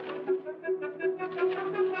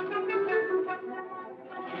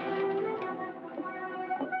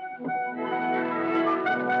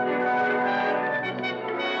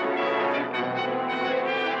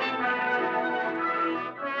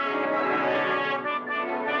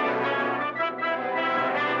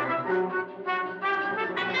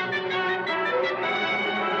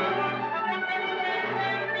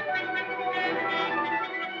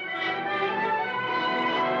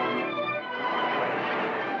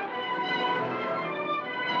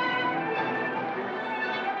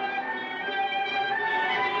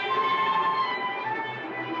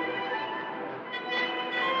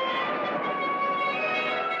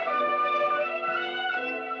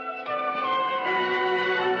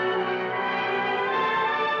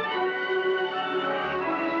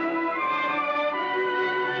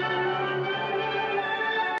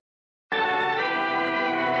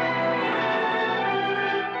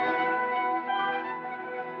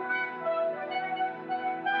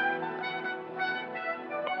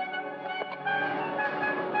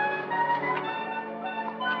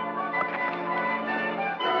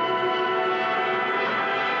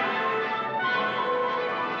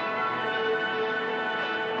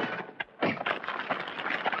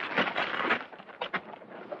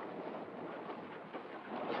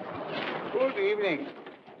 evening.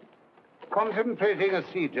 Contemplating a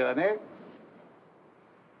sea journey.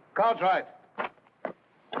 Cartwright.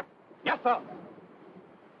 Yes, sir.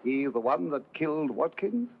 He the one that killed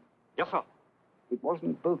Watkins? Yes, sir. It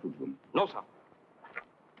wasn't both of them. No, sir.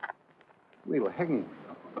 We'll hang him.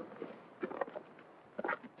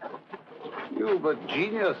 You've a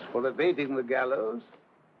genius for evading the gallows.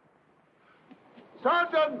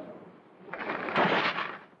 Sergeant!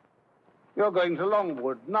 You're going to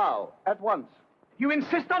Longwood now, at once. You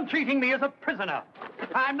insist on treating me as a prisoner.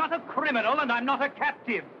 I'm not a criminal and I'm not a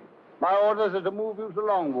captive. My orders are to move you to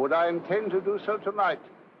Longwood. I intend to do so tonight.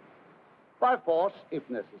 By force, if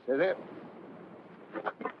necessary.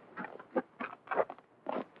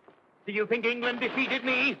 Do you think England defeated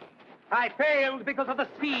me? I failed because of the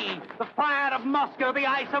sea, the fire of Moscow, the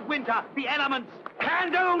ice of winter, the elements,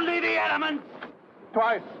 and only the elements.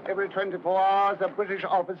 Twice every 24 hours, a British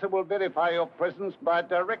officer will verify your presence by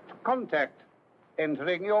direct contact,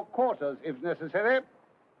 entering your quarters if necessary.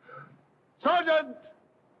 Sergeant!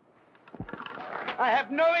 I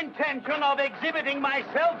have no intention of exhibiting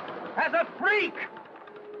myself as a freak.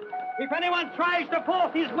 If anyone tries to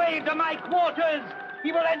force his way to my quarters,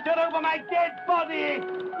 he will enter over my dead body.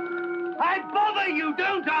 I bother you,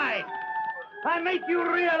 don't I? I make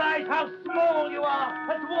you realize how small you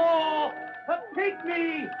are at war. A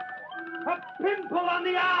pygmy, a pimple on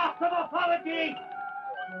the arse of authority,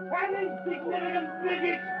 an insignificant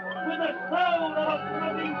bigot with the soul of a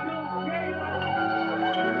provincial jailer.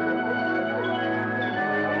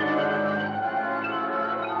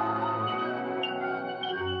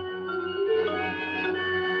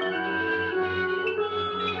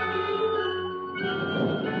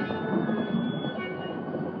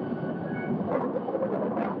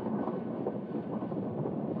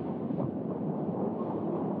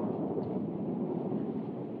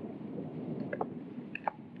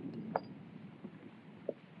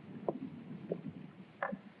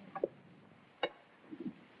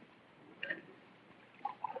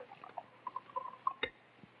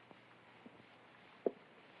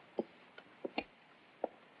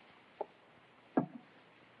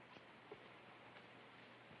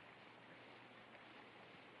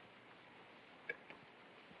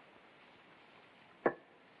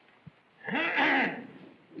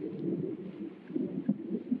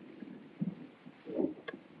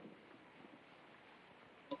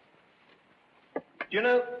 Do you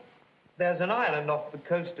know, there's an island off the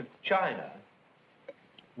coast of China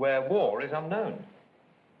where war is unknown.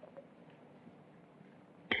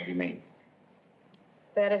 What do you mean?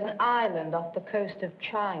 There is an island off the coast of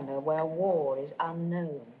China where war is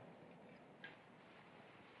unknown.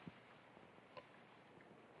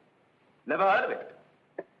 Never heard of it.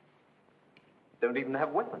 Don't even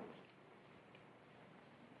have weapons.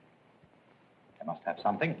 They must have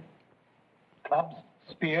something. Clubs,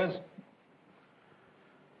 spears.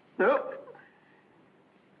 No.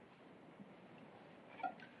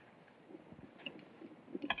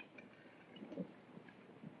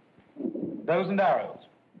 Bows and arrows.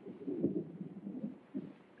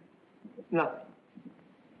 Nothing.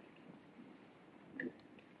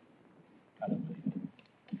 I don't believe it.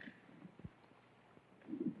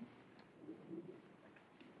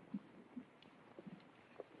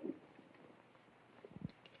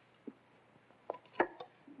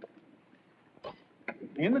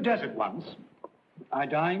 In the desert once, I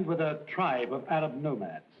dined with a tribe of Arab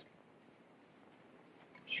nomads.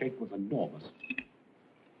 The sheikh was enormous.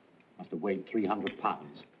 Must have weighed 300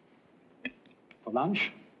 pounds. For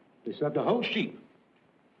lunch, they served a whole sheep.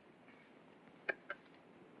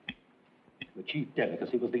 The chief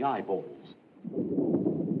delicacy was the eyeballs.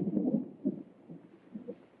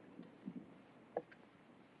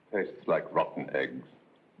 Tastes like rotten eggs.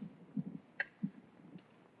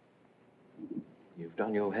 You've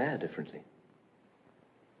done your hair differently.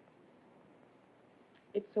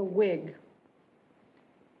 It's a wig.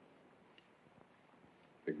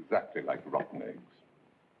 Exactly like rotten eggs.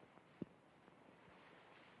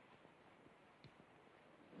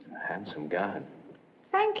 A handsome gown.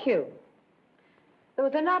 Thank you. There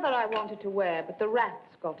was another I wanted to wear, but the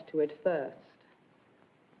rats got to it first.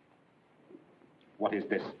 What is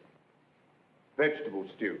this? Vegetable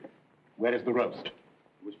stew. Where is the roast?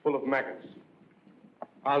 It was full of maggots.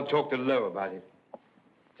 I'll talk to Lowe about it.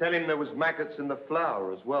 Tell him there was maggots in the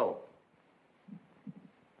flour as well.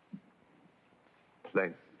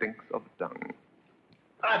 Place stinks of dung.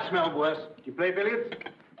 I smelled worse. Do you play billiards?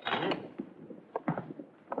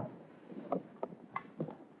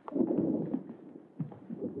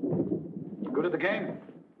 Good at the game?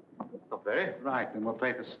 Not very. Right, then we'll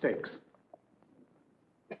play for stakes.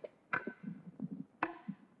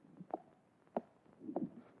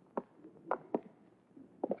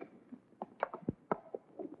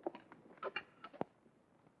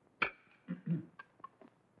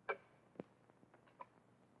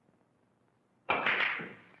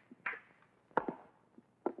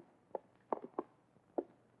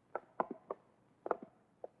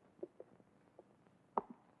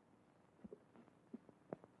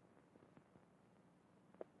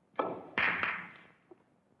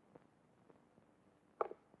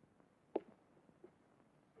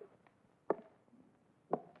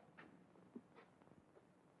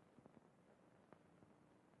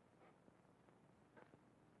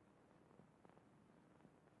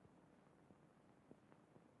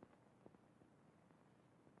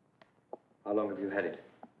 How long have you had it?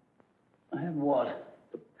 I have what?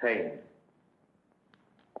 The pain.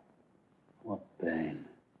 What pain?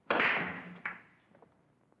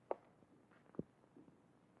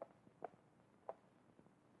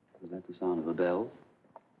 Was that the sound of a bell?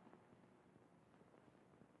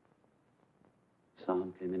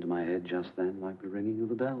 Sound came into my head just then like the ringing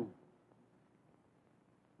of a bell.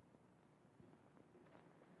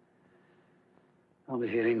 I'll be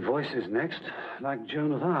hearing voices next, like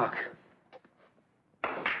Joan of Arc.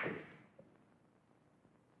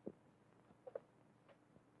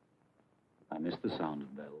 I miss the sound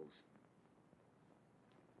of bells.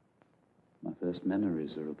 My first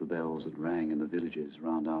memories are of the bells that rang in the villages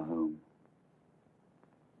round our home.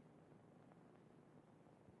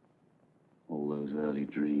 All those early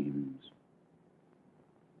dreams.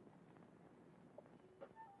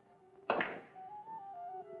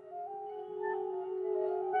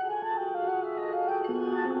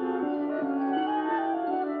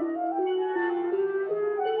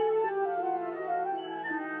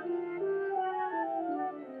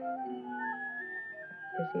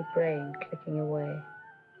 Busy brain clicking away.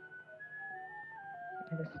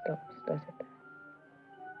 It never stops, does it?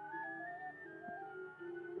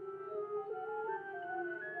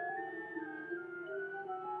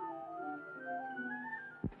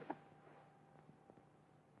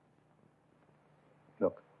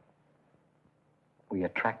 Look, we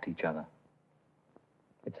attract each other.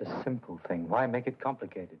 It's a simple thing. Why make it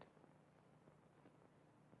complicated?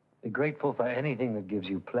 Be grateful for anything that gives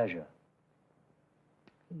you pleasure.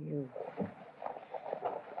 You.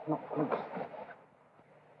 Not good.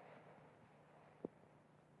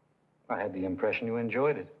 I had the impression you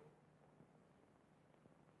enjoyed it.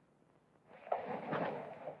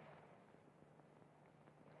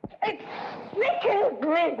 It's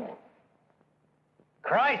Gielgud!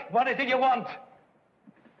 Christ, what is it you want?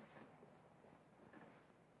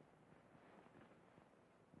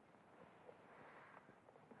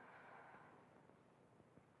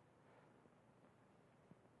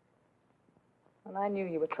 Well, I knew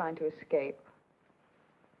you were trying to escape.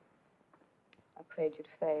 I prayed you'd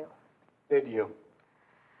fail. Did you?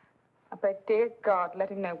 I prayed, dear God, let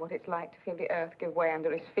him know what it's like to feel the earth give way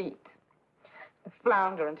under his feet, to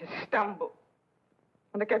flounder and to stumble,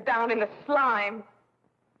 and to go down in the slime.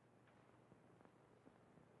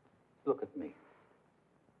 Look at me.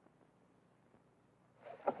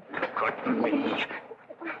 Look at me.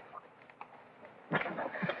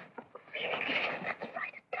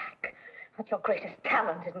 That's your greatest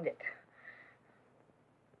talent, isn't it?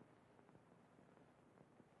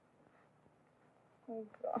 Oh,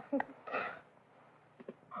 God.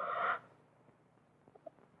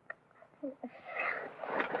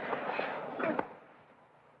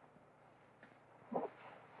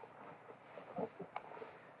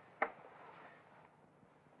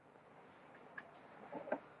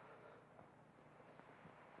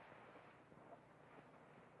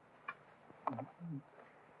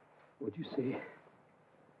 Would you see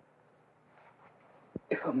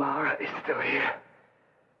if Amara is still here?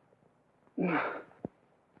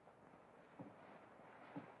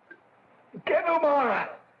 Get Amara!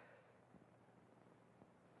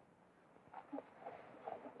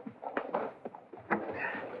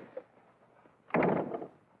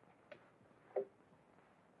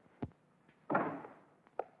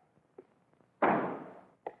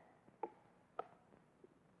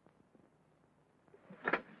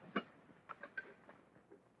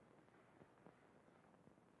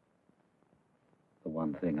 The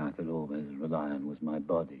one thing I could always rely on was my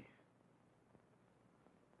body.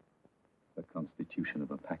 The constitution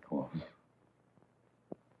of a pack horse.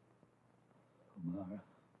 Amara,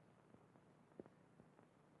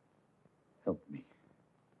 help me.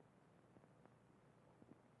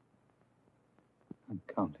 I'm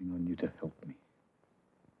counting on you to help me.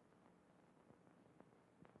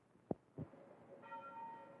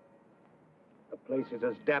 The place is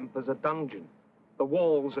as damp as a dungeon. The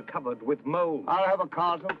walls are covered with mold. I'll have a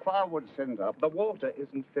cart of firewood sent up. The water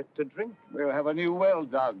isn't fit to drink. We'll have a new well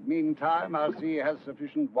dug. Meantime, I'll see he has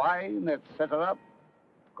sufficient wine, etc. up.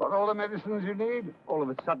 Got all the medicines you need? All of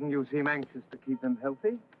a sudden, you seem anxious to keep him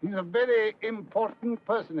healthy. He's a very important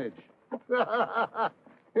personage.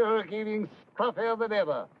 You're looking stuffier than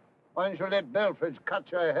ever. Why don't you let Belfridge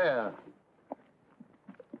cut your hair?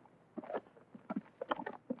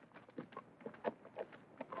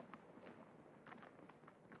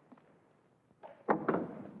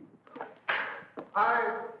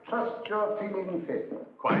 I trust you're feeling fit.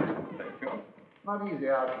 Quite, thank you. Not easy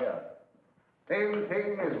out here. Main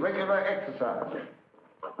thing is regular exercise.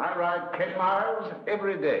 I ride 10 miles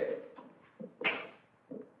every day.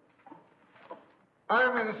 I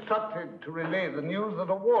am instructed to relay the news that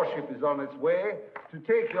a warship is on its way to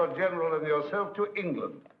take your general and yourself to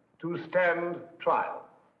England to stand trial.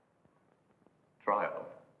 Trial?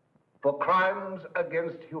 For crimes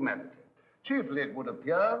against humanity. Chiefly, it would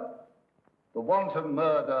appear, the wanton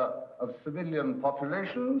murder of civilian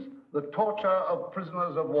populations, the torture of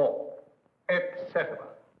prisoners of war, etc.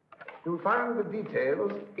 You'll find the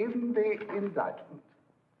details in the indictment.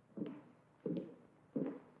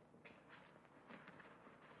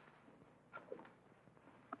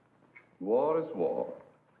 War is war.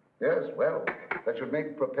 Yes, well, that should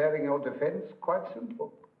make preparing your defense quite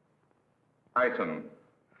simple. Item,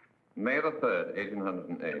 May the 3rd,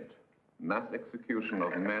 1808. Mass execution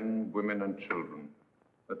of men, women, and children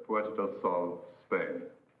at Puerto del Sol, Spain.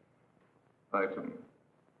 Item,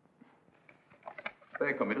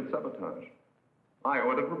 they committed sabotage. I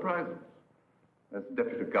ordered reprisals. As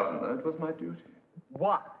deputy governor, it was my duty.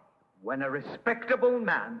 Why? When a respectable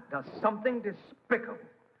man does something despicable,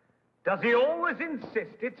 does he always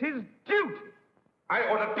insist it's his duty? I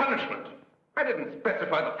ordered punishment. I didn't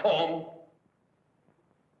specify the form.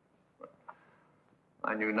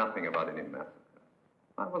 I knew nothing about any massacre.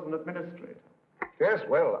 I was an administrator. Yes,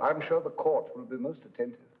 well, I'm sure the court will be most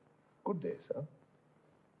attentive. Good day, sir.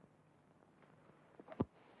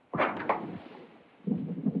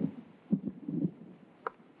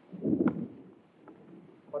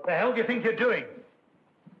 What the hell do you think you're doing?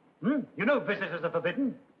 You know visitors are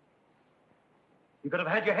forbidden. You could have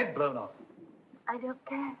had your head blown off. I don't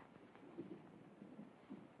care.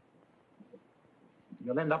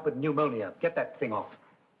 You'll end up with pneumonia. Get that thing off.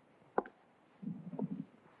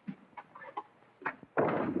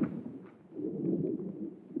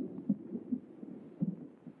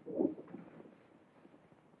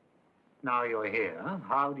 Now you're here,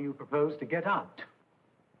 how do you propose to get out?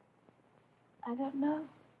 I don't know.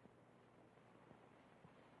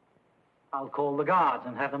 I'll call the guards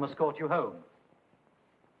and have them escort you home.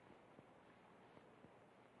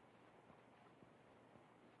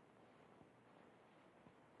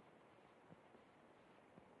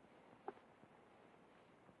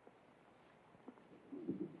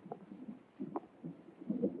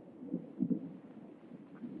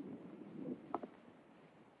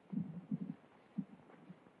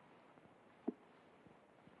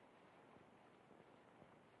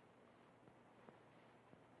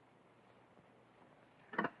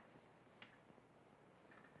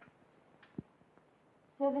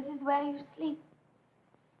 So this is where you sleep?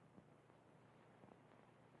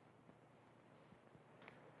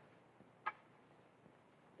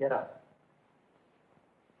 Get up.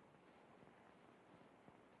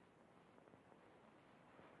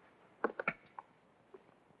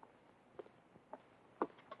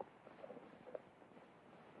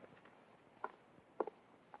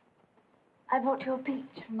 I brought you a peach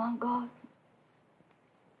from our garden.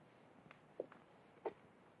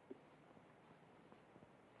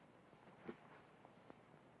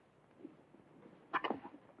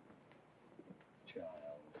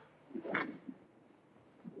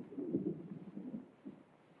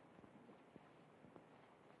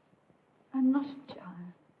 I'm not a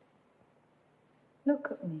child. Look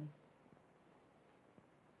at me.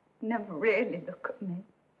 Never really look at me.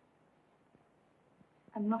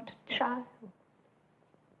 I'm not a child.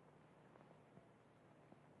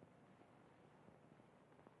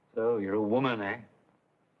 So you're a woman, eh?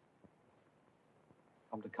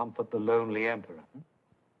 Come to comfort the lonely emperor,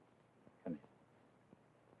 Come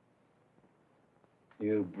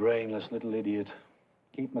here. You brainless little idiot.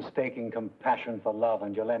 Keep mistaking compassion for love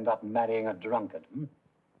and you'll end up marrying a drunkard.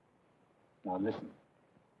 Now listen.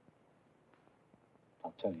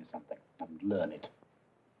 I'll tell you something and learn it.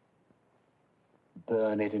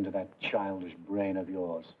 Burn it into that childish brain of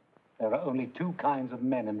yours. There are only two kinds of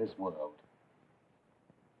men in this world.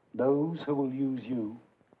 Those who will use you,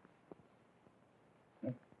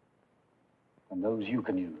 and those you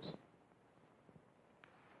can use.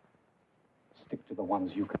 Stick to the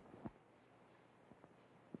ones you can.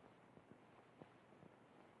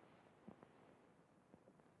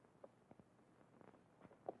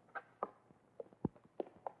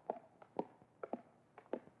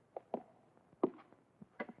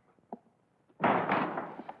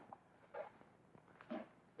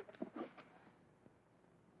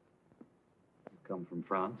 Come from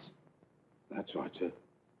France? That's right, sir.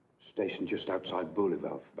 Stationed just outside Bouleval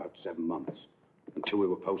for about 7 months, until we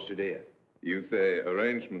were posted here. You say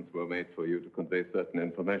arrangements were made for you to convey certain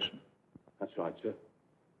information. That's right, sir.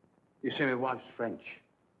 You see, my wife's French.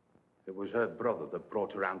 It was her brother that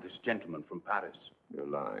brought around this gentleman from Paris. You're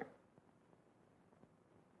lying.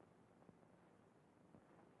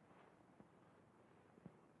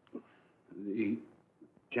 The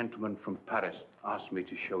gentleman from Paris asked me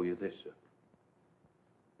to show you this, sir.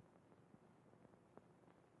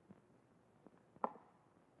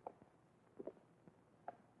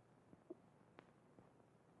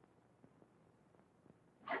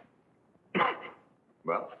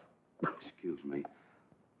 Well? Excuse me. It's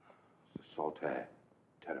the salt air.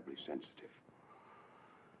 Terribly sensitive.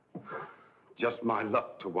 Just my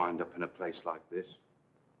luck to wind up in a place like this.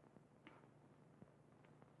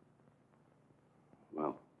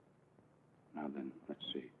 Well, now then, let's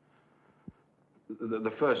see.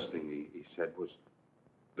 The first thing he said was,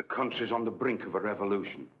 the country's on the brink of a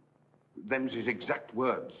revolution. Them's his exact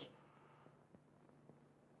words.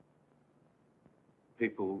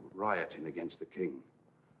 People rioting against the king.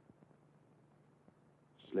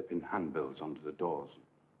 Slipping handbills under the doors.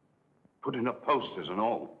 Putting up posters and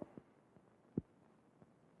all.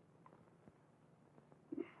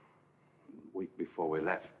 A week before we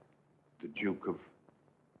left, the Duke of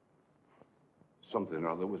something or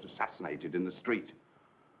other was assassinated in the street.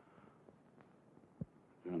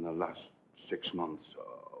 In the last 6 months,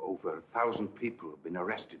 over 1,000 people have been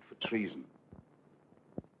arrested for treason.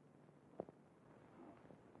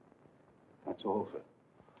 That's all, sir.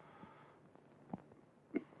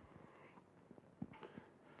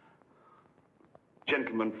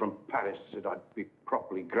 Gentleman from Paris said I'd be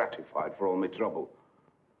properly gratified for all my trouble.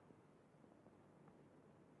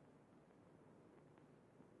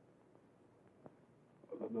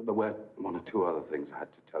 There were one or two other things I had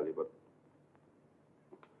to tell you, but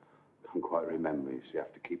I can't quite remember. You see, I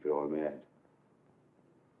have to keep it all in my head.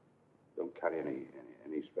 Don't carry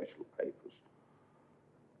any special papers.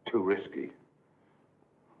 Too risky.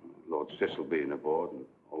 Lord Cecil being aboard and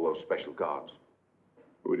all those special guards.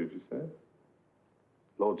 Who did you say?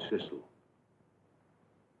 Lord Cecil.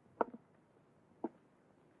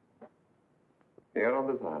 Here on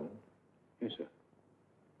this island? Yes, sir.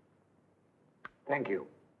 Thank you.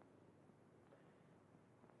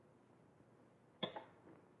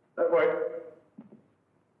 That way.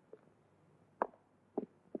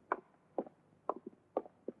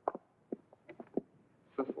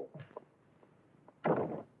 Cecil.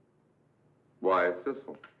 Why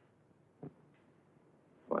Cecil?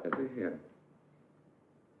 Why is he here?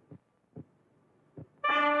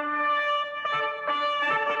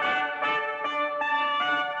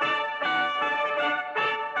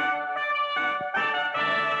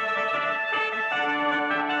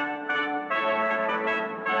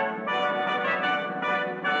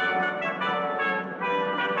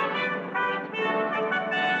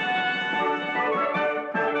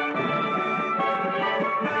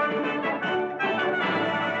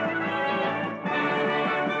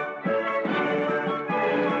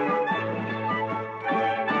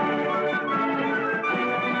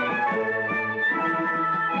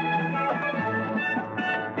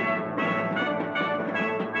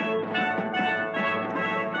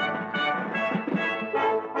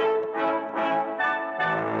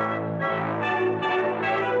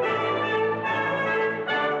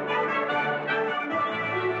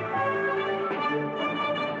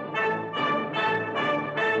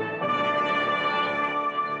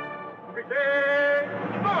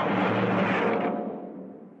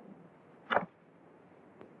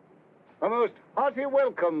 A most hearty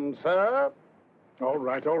welcome, sir. All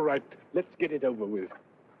right, all right. Let's get it over with.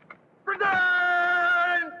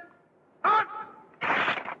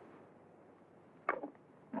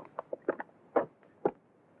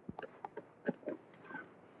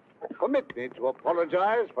 Permit me to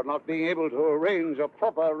apologize for not being able to arrange a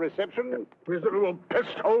proper reception. Miserable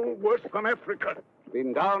pest hole worse than Africa.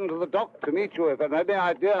 Been down to the dock to meet you if I had any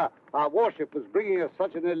idea our warship was bringing us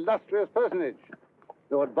such an illustrious personage.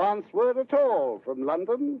 No advance word at all from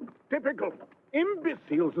London. Typical.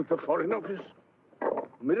 Imbeciles at the Foreign Office.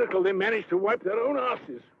 Miracle they managed to wipe their own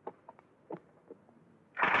asses.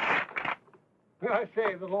 I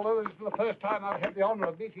say that although this is the first time I've had the honor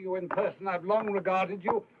of meeting you in person, I've long regarded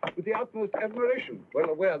you with the utmost admiration, well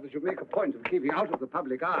aware that you make a point of keeping out of the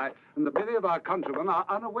public eye, and that many of our countrymen are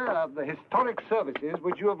unaware of the historic services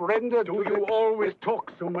which you have rendered Do you always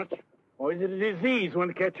talk so much? Or is it a disease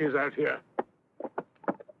one catches out here?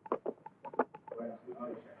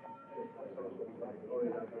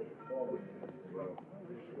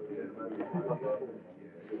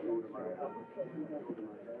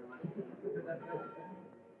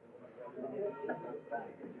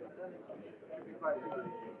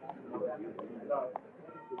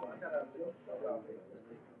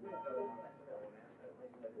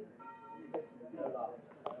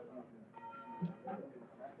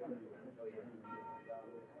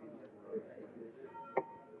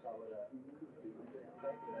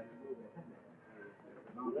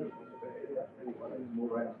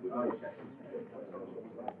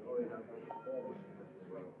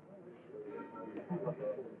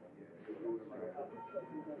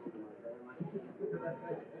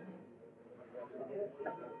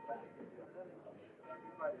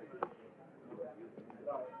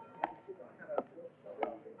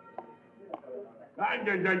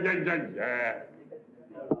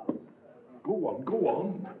 Go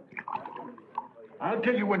on. I'll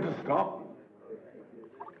tell you when to stop.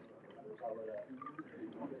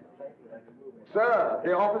 Sir,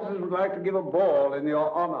 the officers would like to give a ball in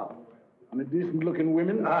your honor. And the decent-looking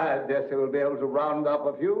women? I dare say we'll be able to round up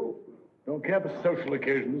a few. Don't care for social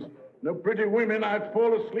occasions. No pretty women, I'd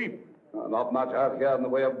fall asleep. Not much out here in the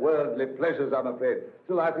way of worldly pleasures, I'm afraid.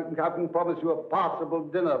 Still, I think I can promise you a passable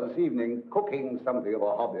dinner this evening. Cooking something of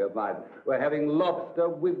a hobby of mine. We're having lobster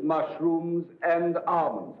with mushrooms and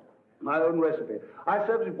almonds. My own recipe. I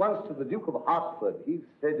served it once to the Duke of Hertford. He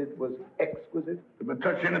said it was exquisite. But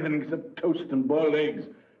touch anything except toast and boiled eggs.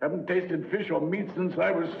 Haven't tasted fish or meat since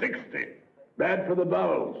I was 60. Bad for the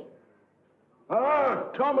bowels. Ah,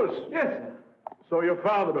 Thomas. Yes. Saw your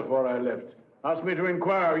father before I left. Asked me to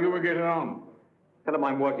inquire how you were getting on. Tell him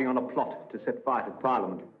I'm working on a plot to set fire to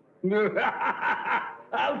Parliament.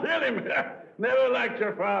 I'll tell him. Never liked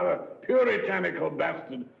your father. Puritanical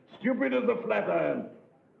bastard. Stupid as the Flatiron.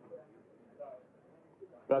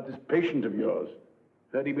 About this patient of yours.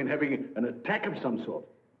 Heard he'd been having an attack of some sort.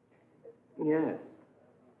 Yeah.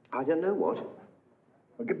 I don't know what.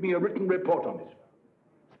 Well, give me a written report on it.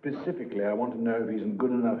 Specifically, I want to know if he's in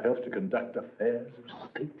good enough health to conduct affairs of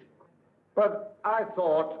state. But I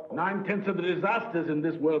thought... 9/10 of the disasters in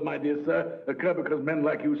this world, my dear sir, occur because men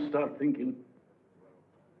like you start thinking.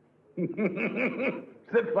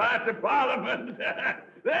 Set fire to Parliament.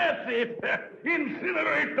 That's it.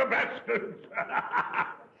 Incinerate the bastards.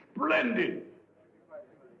 Splendid.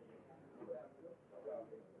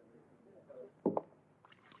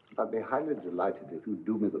 I'd be highly delighted if you'd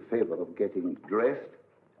do me the favor of getting dressed.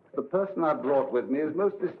 The person I brought with me is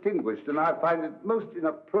most distinguished, and I find it most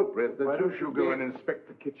inappropriate that... Why don't you go and inspect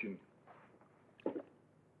the kitchen?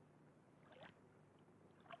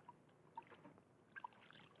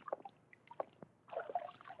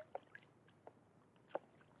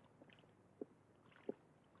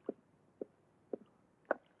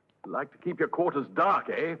 Like to keep your quarters dark,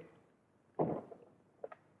 eh?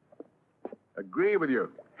 Agree with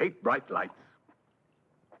you. Hate bright lights.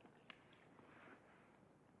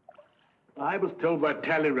 I was told by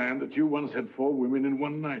Talleyrand that you once had 4 women in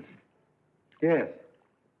one night. Yes.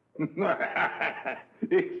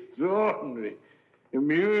 Extraordinary.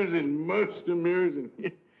 Amusing, most amusing.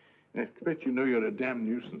 I expect you know you're a damn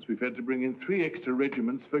nuisance. We've had to bring in 3 extra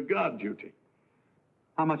regiments for guard duty.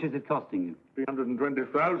 How much is it costing you?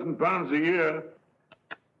 £320,000 a year.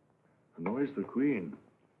 Annoys the Queen.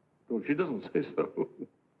 Though she doesn't say so.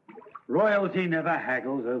 Royalty never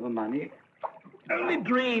haggles over money. Only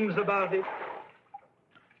dreams about it.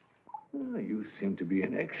 Oh, you seem to be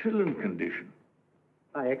in excellent condition.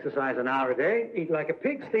 I exercise an hour a day, eat like a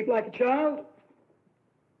pig, sleep like a child.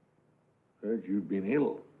 Heard you've been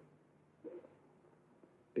ill.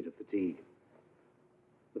 Bit of fatigue.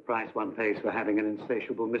 The price one pays for having an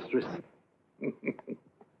insatiable mistress.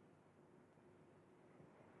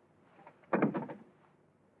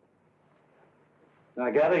 I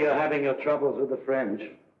gather you're having your troubles with the French.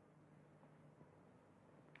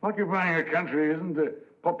 Occupying a country isn't a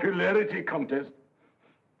popularity contest.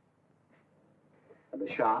 And the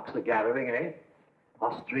sharks are gathering, eh?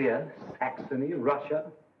 Austria, Saxony,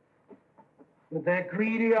 Russia. With their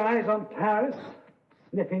greedy eyes on Paris,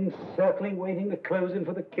 sniffing, circling, waiting to close in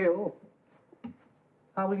for the kill.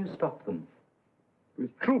 How will you stop them?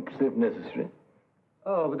 With troops, if necessary.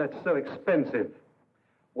 Oh, but that's so expensive.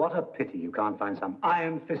 What a pity you can't find some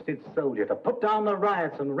iron-fisted soldier to put down the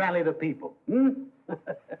riots and rally the people.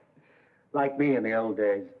 Like me in the old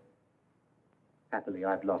days. Happily,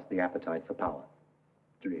 I've lost the appetite for power.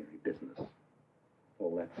 Dreary business.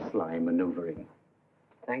 All that sly maneuvering.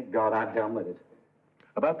 Thank God I've done with it.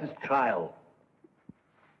 About this trial.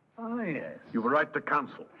 Oh, yes. You will write to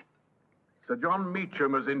counsel. Sir John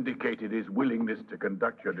Meacham has indicated his willingness to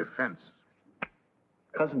conduct your defense.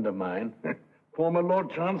 Cousin of mine, former Lord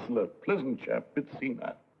Chancellor, pleasant chap, bit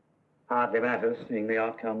senile. Hardly matters, seeing the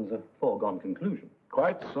outcome's a foregone conclusion.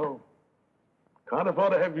 Quite so. Can't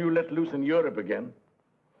afford to have you let loose in Europe again.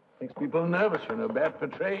 Makes people nervous, you know, bad for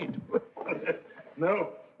trade. No,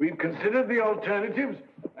 we've considered the alternatives,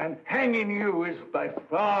 and hanging you is by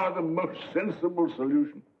far the most sensible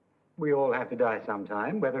solution. We all have to die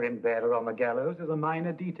sometime, whether in bed or on the gallows is a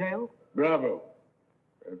minor detail. Bravo.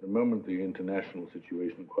 At the moment the international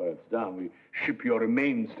situation quiets down, we ship your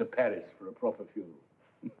remains to Paris for a proper funeral.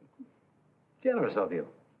 Generous of you.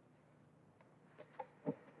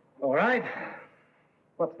 All right.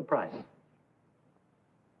 What's the price?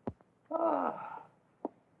 Ah.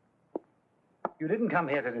 You didn't come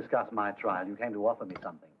here to discuss my trial. You came to offer me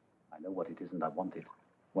something. I know what it is and I want it.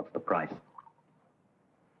 What's the price?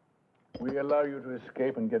 We allow you to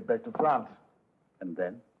escape and get back to France. And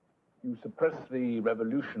then? You suppress the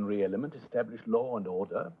revolutionary element, establish law and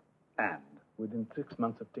order. And? Within 6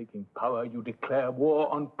 months of taking power, you declare war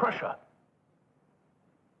on Prussia.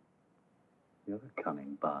 You're a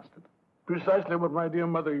cunning bastard. Precisely what my dear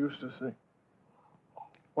mother used to say.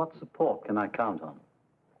 What support can I count on?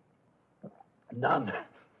 None.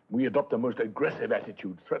 We adopt a most aggressive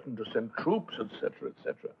attitude, threaten to send troops, etc.,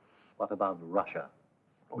 etc. What about Russia?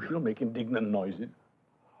 Oh, she'll make indignant noises.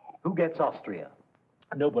 Who gets Austria?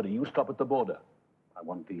 Nobody. You stop at the border. I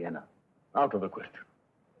want Vienna. Out of the question.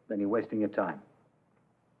 Then you're wasting your time.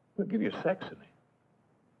 We'll give you Saxony.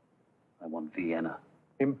 I want Vienna.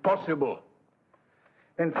 Impossible.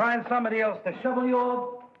 Then find somebody else to shovel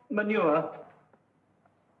your manure.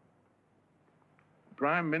 The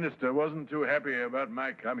Prime Minister wasn't too happy about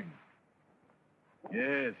my coming.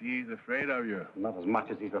 Yes, he's afraid of you. Not as much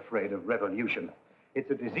as he's afraid of revolution.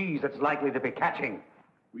 It's a disease that's likely to be catching.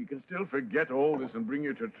 We can still forget all this and bring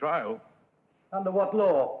you to trial. Under what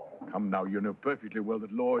law? Come now, you know perfectly well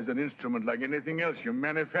that law is an instrument like anything else. You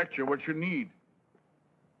manufacture what you need.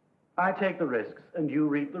 I take the risks, and you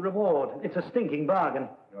reap the reward. It's a stinking bargain.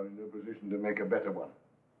 You're in no position to make a better one.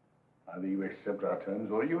 Either you accept our terms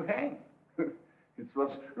or you hang. It's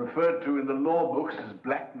what's referred to in the law books as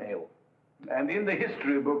blackmail, and in the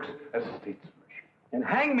history books as statesmanship. And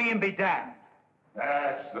hang me and be damned.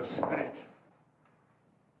 That's the spirit.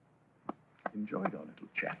 Enjoyed our little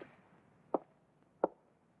chat.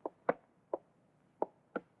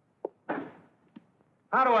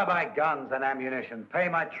 How do I buy guns and ammunition? Pay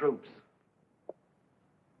my troops.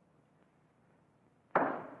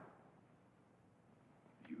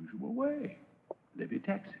 Usual way. Levy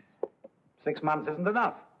taxes. 6 months isn't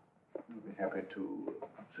enough. We'll be happy to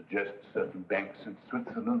suggest certain banks in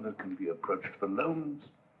Switzerland that can be approached for loans.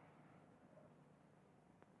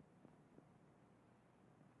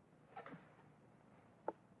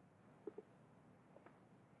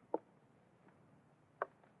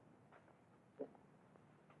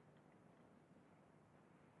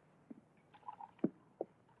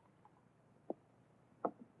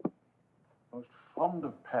 Most fond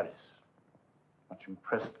of Paris. Much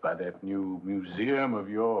impressed by that new museum of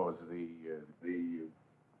yours, the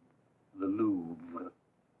Louvre.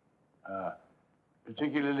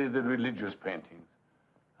 Particularly the religious paintings.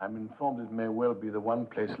 I'm informed it may well be the one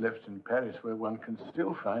place left in Paris where one can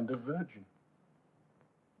still find a virgin.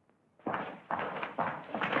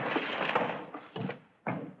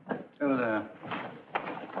 Oh, there.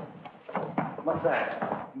 What's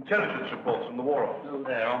that? Intelligence reports from the War Office. Oh,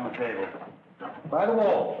 there, on the table. By the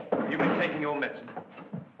wall. You've been taking your medicine.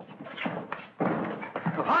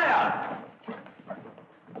 Higher!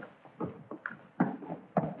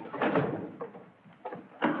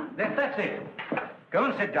 That's it. Go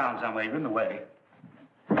and sit down somewhere. You're in the way.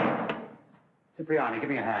 Cipriani, give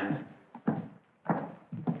me a hand.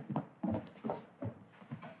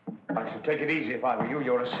 I should take it easy if I were you.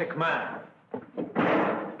 You're a sick man.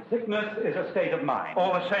 Sickness is a state of mind.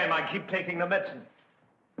 All the same, I keep taking the medicine.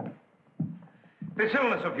 This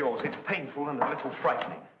illness of yours, it's painful and a little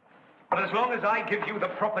frightening. But as long as I give you the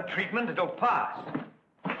proper treatment, it'll pass.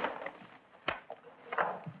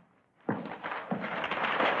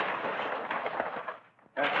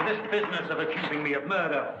 As for this business of accusing me of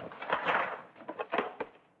murder,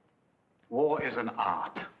 war is an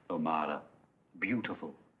art, O'Mara.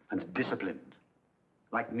 Beautiful and disciplined.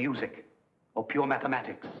 Like music or pure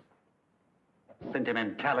mathematics.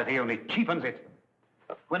 Sentimentality only cheapens it.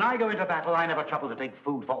 When I go into battle, I never trouble to take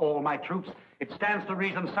food for all my troops. It stands to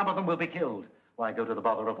reason some of them will be killed. Why go to the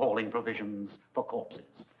bother of hauling provisions for corpses?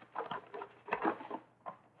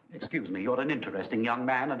 Excuse me, you're an interesting young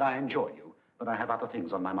man, and I enjoy you, but I have other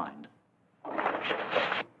things on my mind.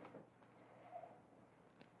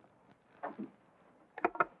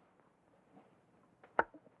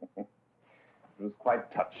 It was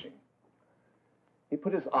quite touching. He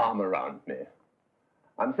put his arm around me.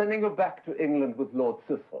 I'm sending you back to England with Lord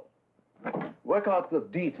Cecil. Work out the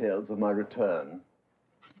details of my return.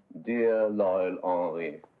 Dear, loyal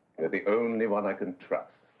Henri, you're the only one I can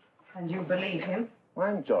trust. And you believe him?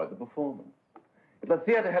 I enjoyed the performance. If the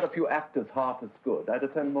theatre had a few actors half as good, I'd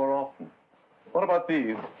attend more often. What about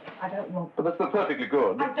these? I don't want But they're perfectly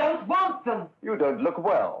good. I don't want them. You don't look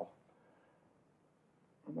well.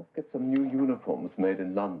 I must get some new uniforms made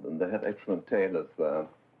in London. They have excellent tailors there.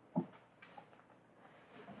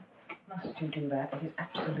 Must you do that? It is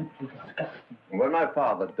absolutely disgusting. When my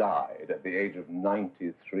father died at the age of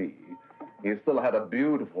 93, he still had a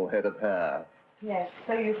beautiful head of hair. Yes,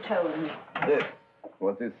 so you've told me. This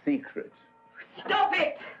was his secret. Stop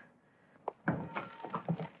it!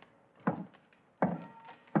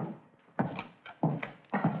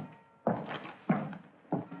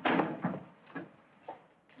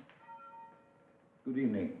 Good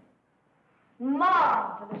evening.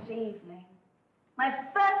 Marvelous evening. My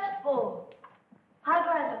first ball. How do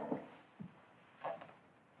I look?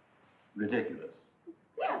 Ridiculous.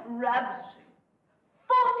 Yes, ravishing.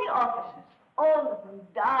 40 officers, all of them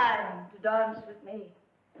dying to dance with me.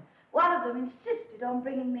 One of them insisted on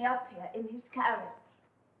bringing me up here in his carriage.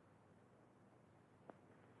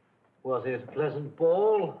 Was it a pleasant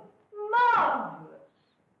ball? Marvelous.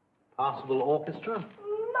 Passable orchestra?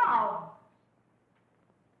 Marvelous.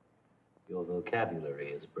 Your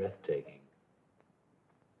vocabulary is breathtaking.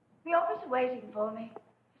 The officer waiting for me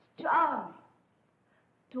is charming.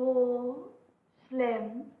 Tall,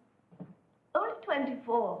 slim, only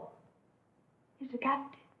 24. He's a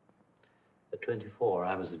captain. At 24,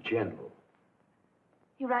 I was a general.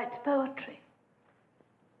 He writes poetry.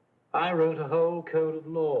 I wrote a whole code of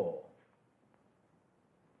law.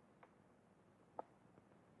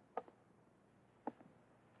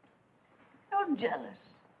 You're jealous.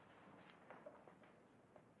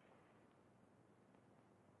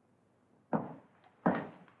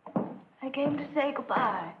 I came to say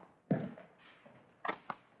goodbye.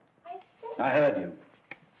 I heard you.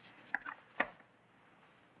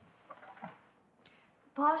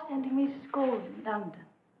 Pa sending me to school in London.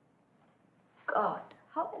 God,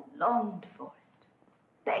 how I longed for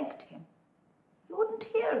it. Begged him. He wouldn't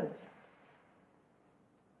hear of it.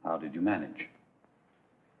 How did you manage?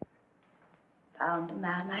 Found a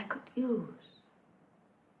man I could use.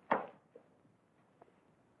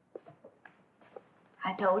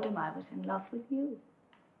 I told him I was in love with you.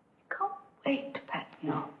 Can't wait to pat me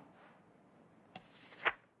on.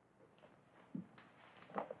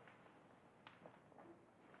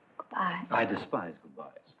 Goodbye. I despise goodbyes.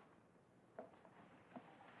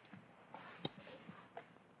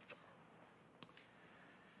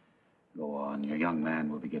 Go on, your young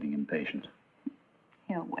man will be getting impatient.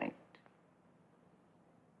 He'll wait.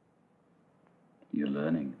 You're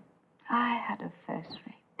learning. I had a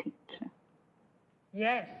first-rate teacher.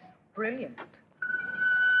 Yes, brilliant.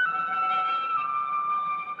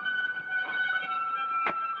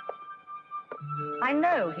 I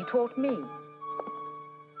know he taught me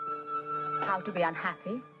how to be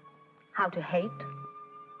unhappy, how to hate.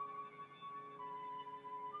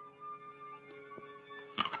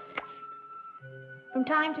 From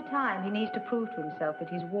time to time, he needs to prove to himself that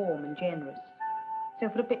he's warm and generous. So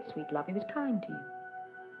for a bit, sweet love, he was kind to you.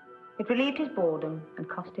 It relieved his boredom and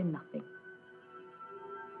cost him nothing.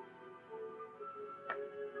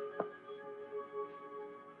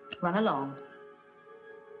 Run along.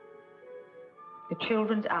 The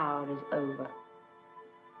children's hour is over.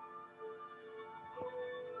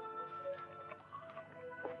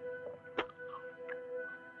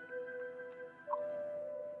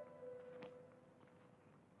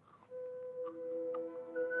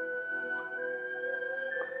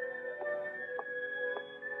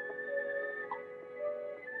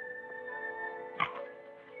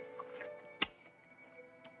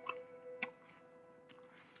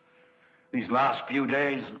 These last few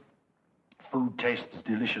days, food tastes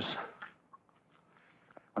delicious.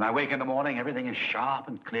 When I wake in the morning, everything is sharp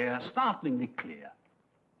and clear, startlingly clear.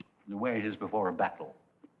 The way it is before a battle.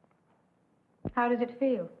 How does it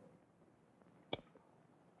feel?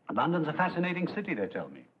 London's a fascinating city, they tell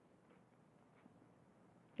me.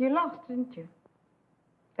 You lost, didn't you?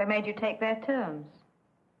 They made you take their terms.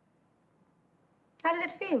 How does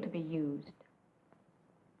it feel to be used?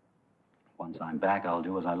 Once I'm back, I'll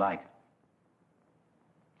do as I like.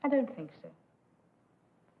 I don't think so.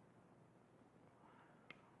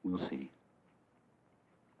 We'll see.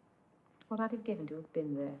 What I'd have given to have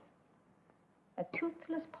been there. A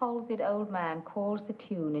toothless, palsied old man calls the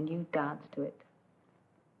tune and you dance to it.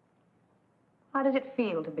 How does it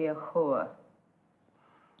feel to be a whore?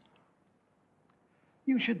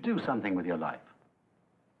 You should do something with your life.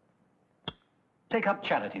 Take up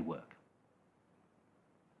charity work.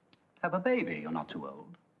 Have a baby, you're not too old.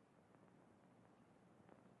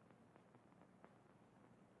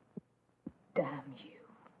 Damn you.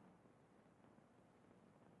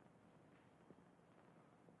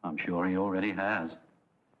 I'm sure he already has.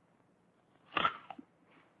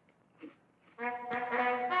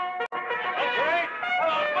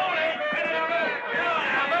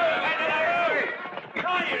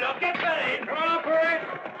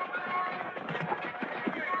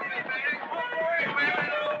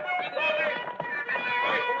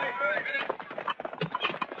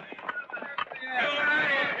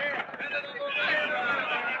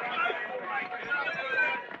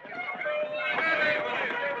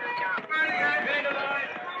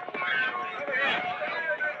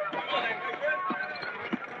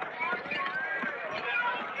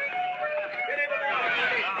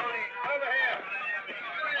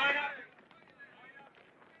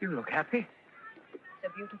 You look happy. It's a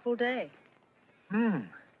beautiful day. And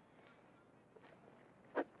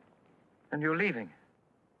you're leaving.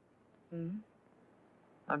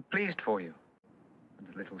 I'm pleased for you.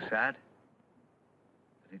 And a little sad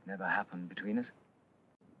that it never happened between us.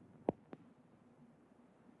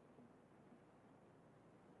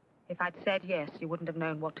 If I'd said yes, you wouldn't have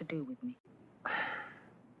known what to do with me.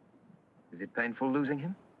 Is it painful losing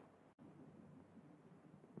him?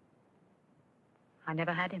 I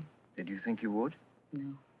never had him. Did you think you would?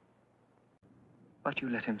 No. But you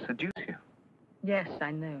let him seduce you. Yes,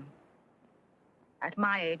 I know. At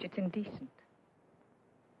my age, it's indecent.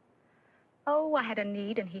 Oh, I had a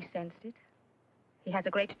need and he sensed it. He has a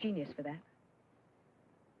great genius for that.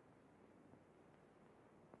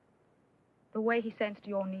 The way he sensed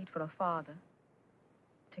your need for a father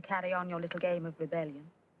to carry on your little game of rebellion.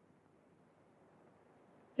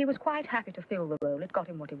 He was quite happy to fill the role. It got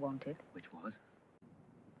him what he wanted. Which was?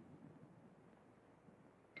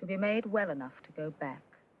 To be made well enough to go back.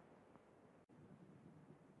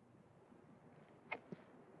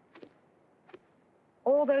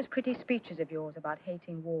 All those pretty speeches of yours about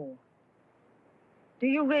hating war. Do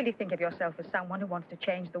you really think of yourself as someone who wants to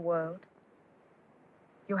change the world?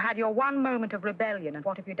 You had your one moment of rebellion, and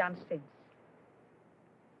what have you done since?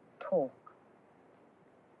 Talk.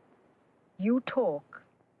 You talk,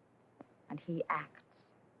 and he acts.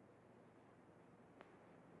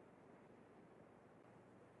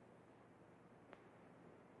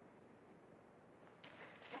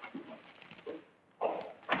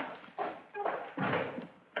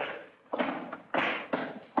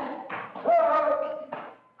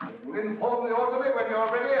 Inform the orderly when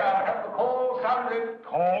you're ready. I'll have the call sounded.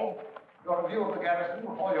 Call? Your review of the garrison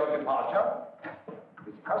before your departure.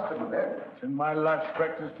 It's customary. It's in my life's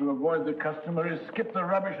practice to avoid the customary, skip the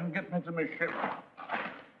rubbish and get me to my ship.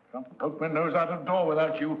 Can't poke my nose out of door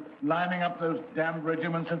without you lining up those damned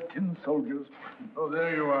regiments of tin soldiers. Oh,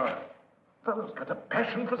 there you are. Fellow's got a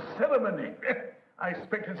passion for ceremony. I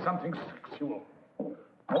expected something sexual.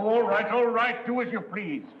 All right, do as you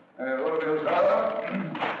please.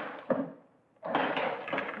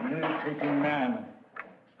 Irritating man.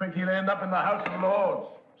 Expect he'll end up in the House of Lords.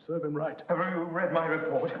 Serve him right. Have you read my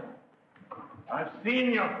report? I've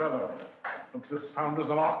seen your fellow. Looks as sound as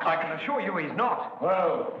an ox. I can assure you he's not.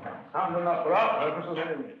 Well, sound enough for our purposes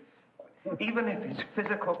anyway. Even if his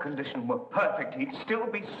physical condition were perfect, he'd still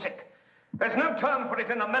be sick. There's no term for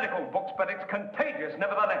it in the medical books, but it's contagious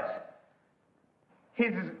nevertheless.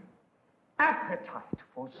 His appetite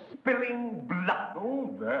for spilling blood.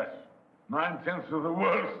 Oh, that. 9/10 of the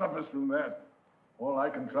world suffers from that. All I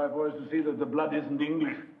can try for is to see that the blood isn't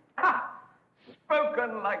English. Ha!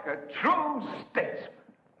 Spoken like a true statesman.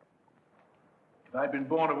 If I'd been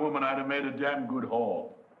born a woman, I'd have made a damn good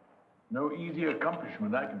haul. No easy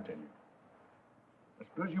accomplishment, I can tell you. I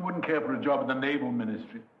suppose you wouldn't care for a job in the Naval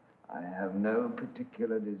Ministry. I have no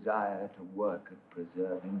particular desire to work at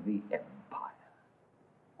preserving the Empire.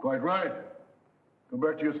 Quite right. Go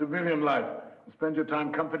back to your civilian life and spend your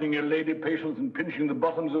time comforting your lady patients and pinching the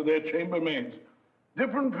bottoms of their chambermaids.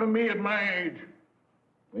 Different from me at my age.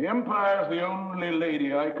 The Empire's the only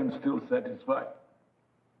lady I can still satisfy.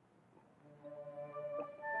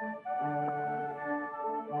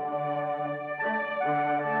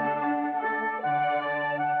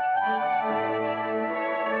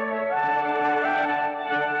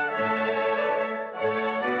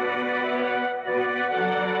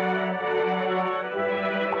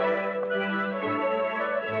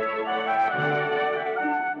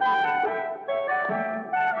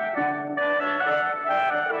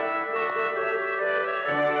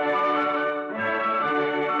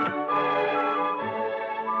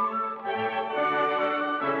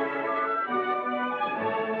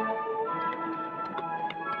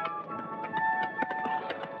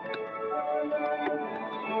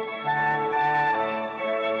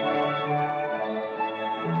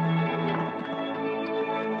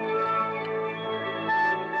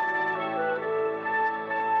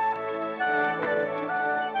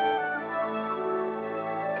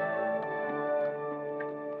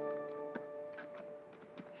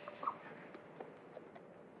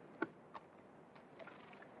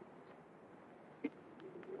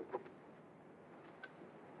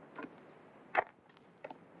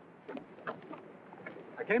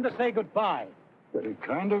 came to say goodbye. Very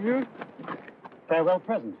kind of you. Farewell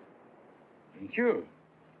present. Thank you.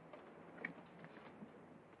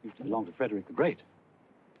 Used to belong to Frederick the Great.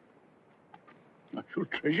 I shall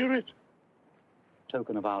treasure it.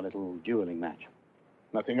 Token of our little dueling match.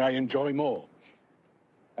 Nothing I enjoy more.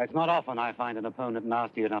 It's not often I find an opponent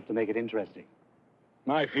nasty enough to make it interesting.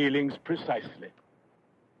 My feelings precisely.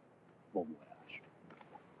 Bon voyage.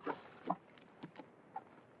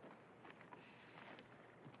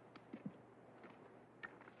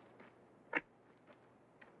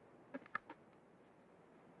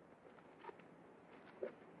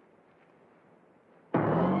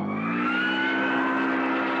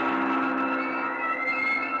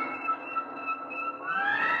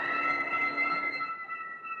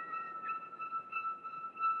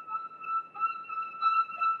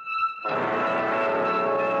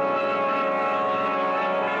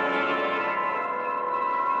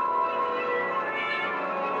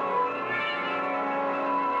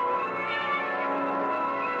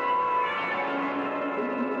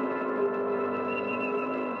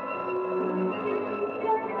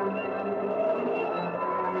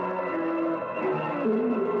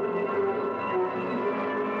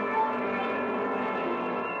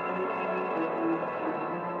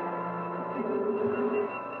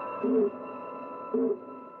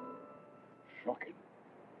 Shocking.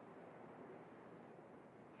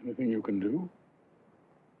 Anything you can do?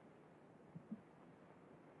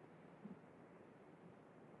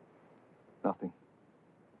 Nothing.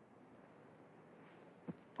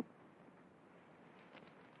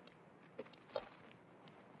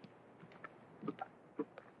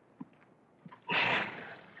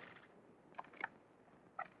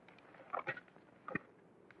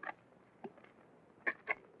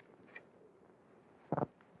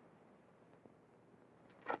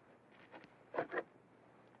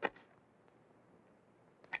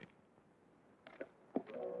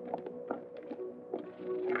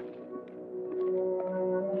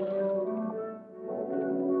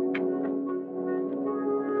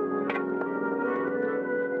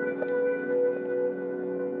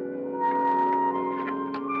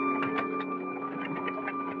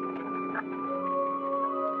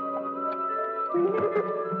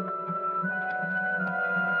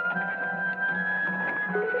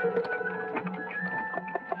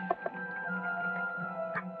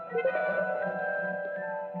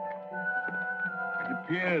 It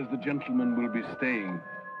appears the gentleman will be staying.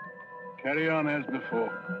 Carry on as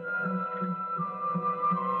before.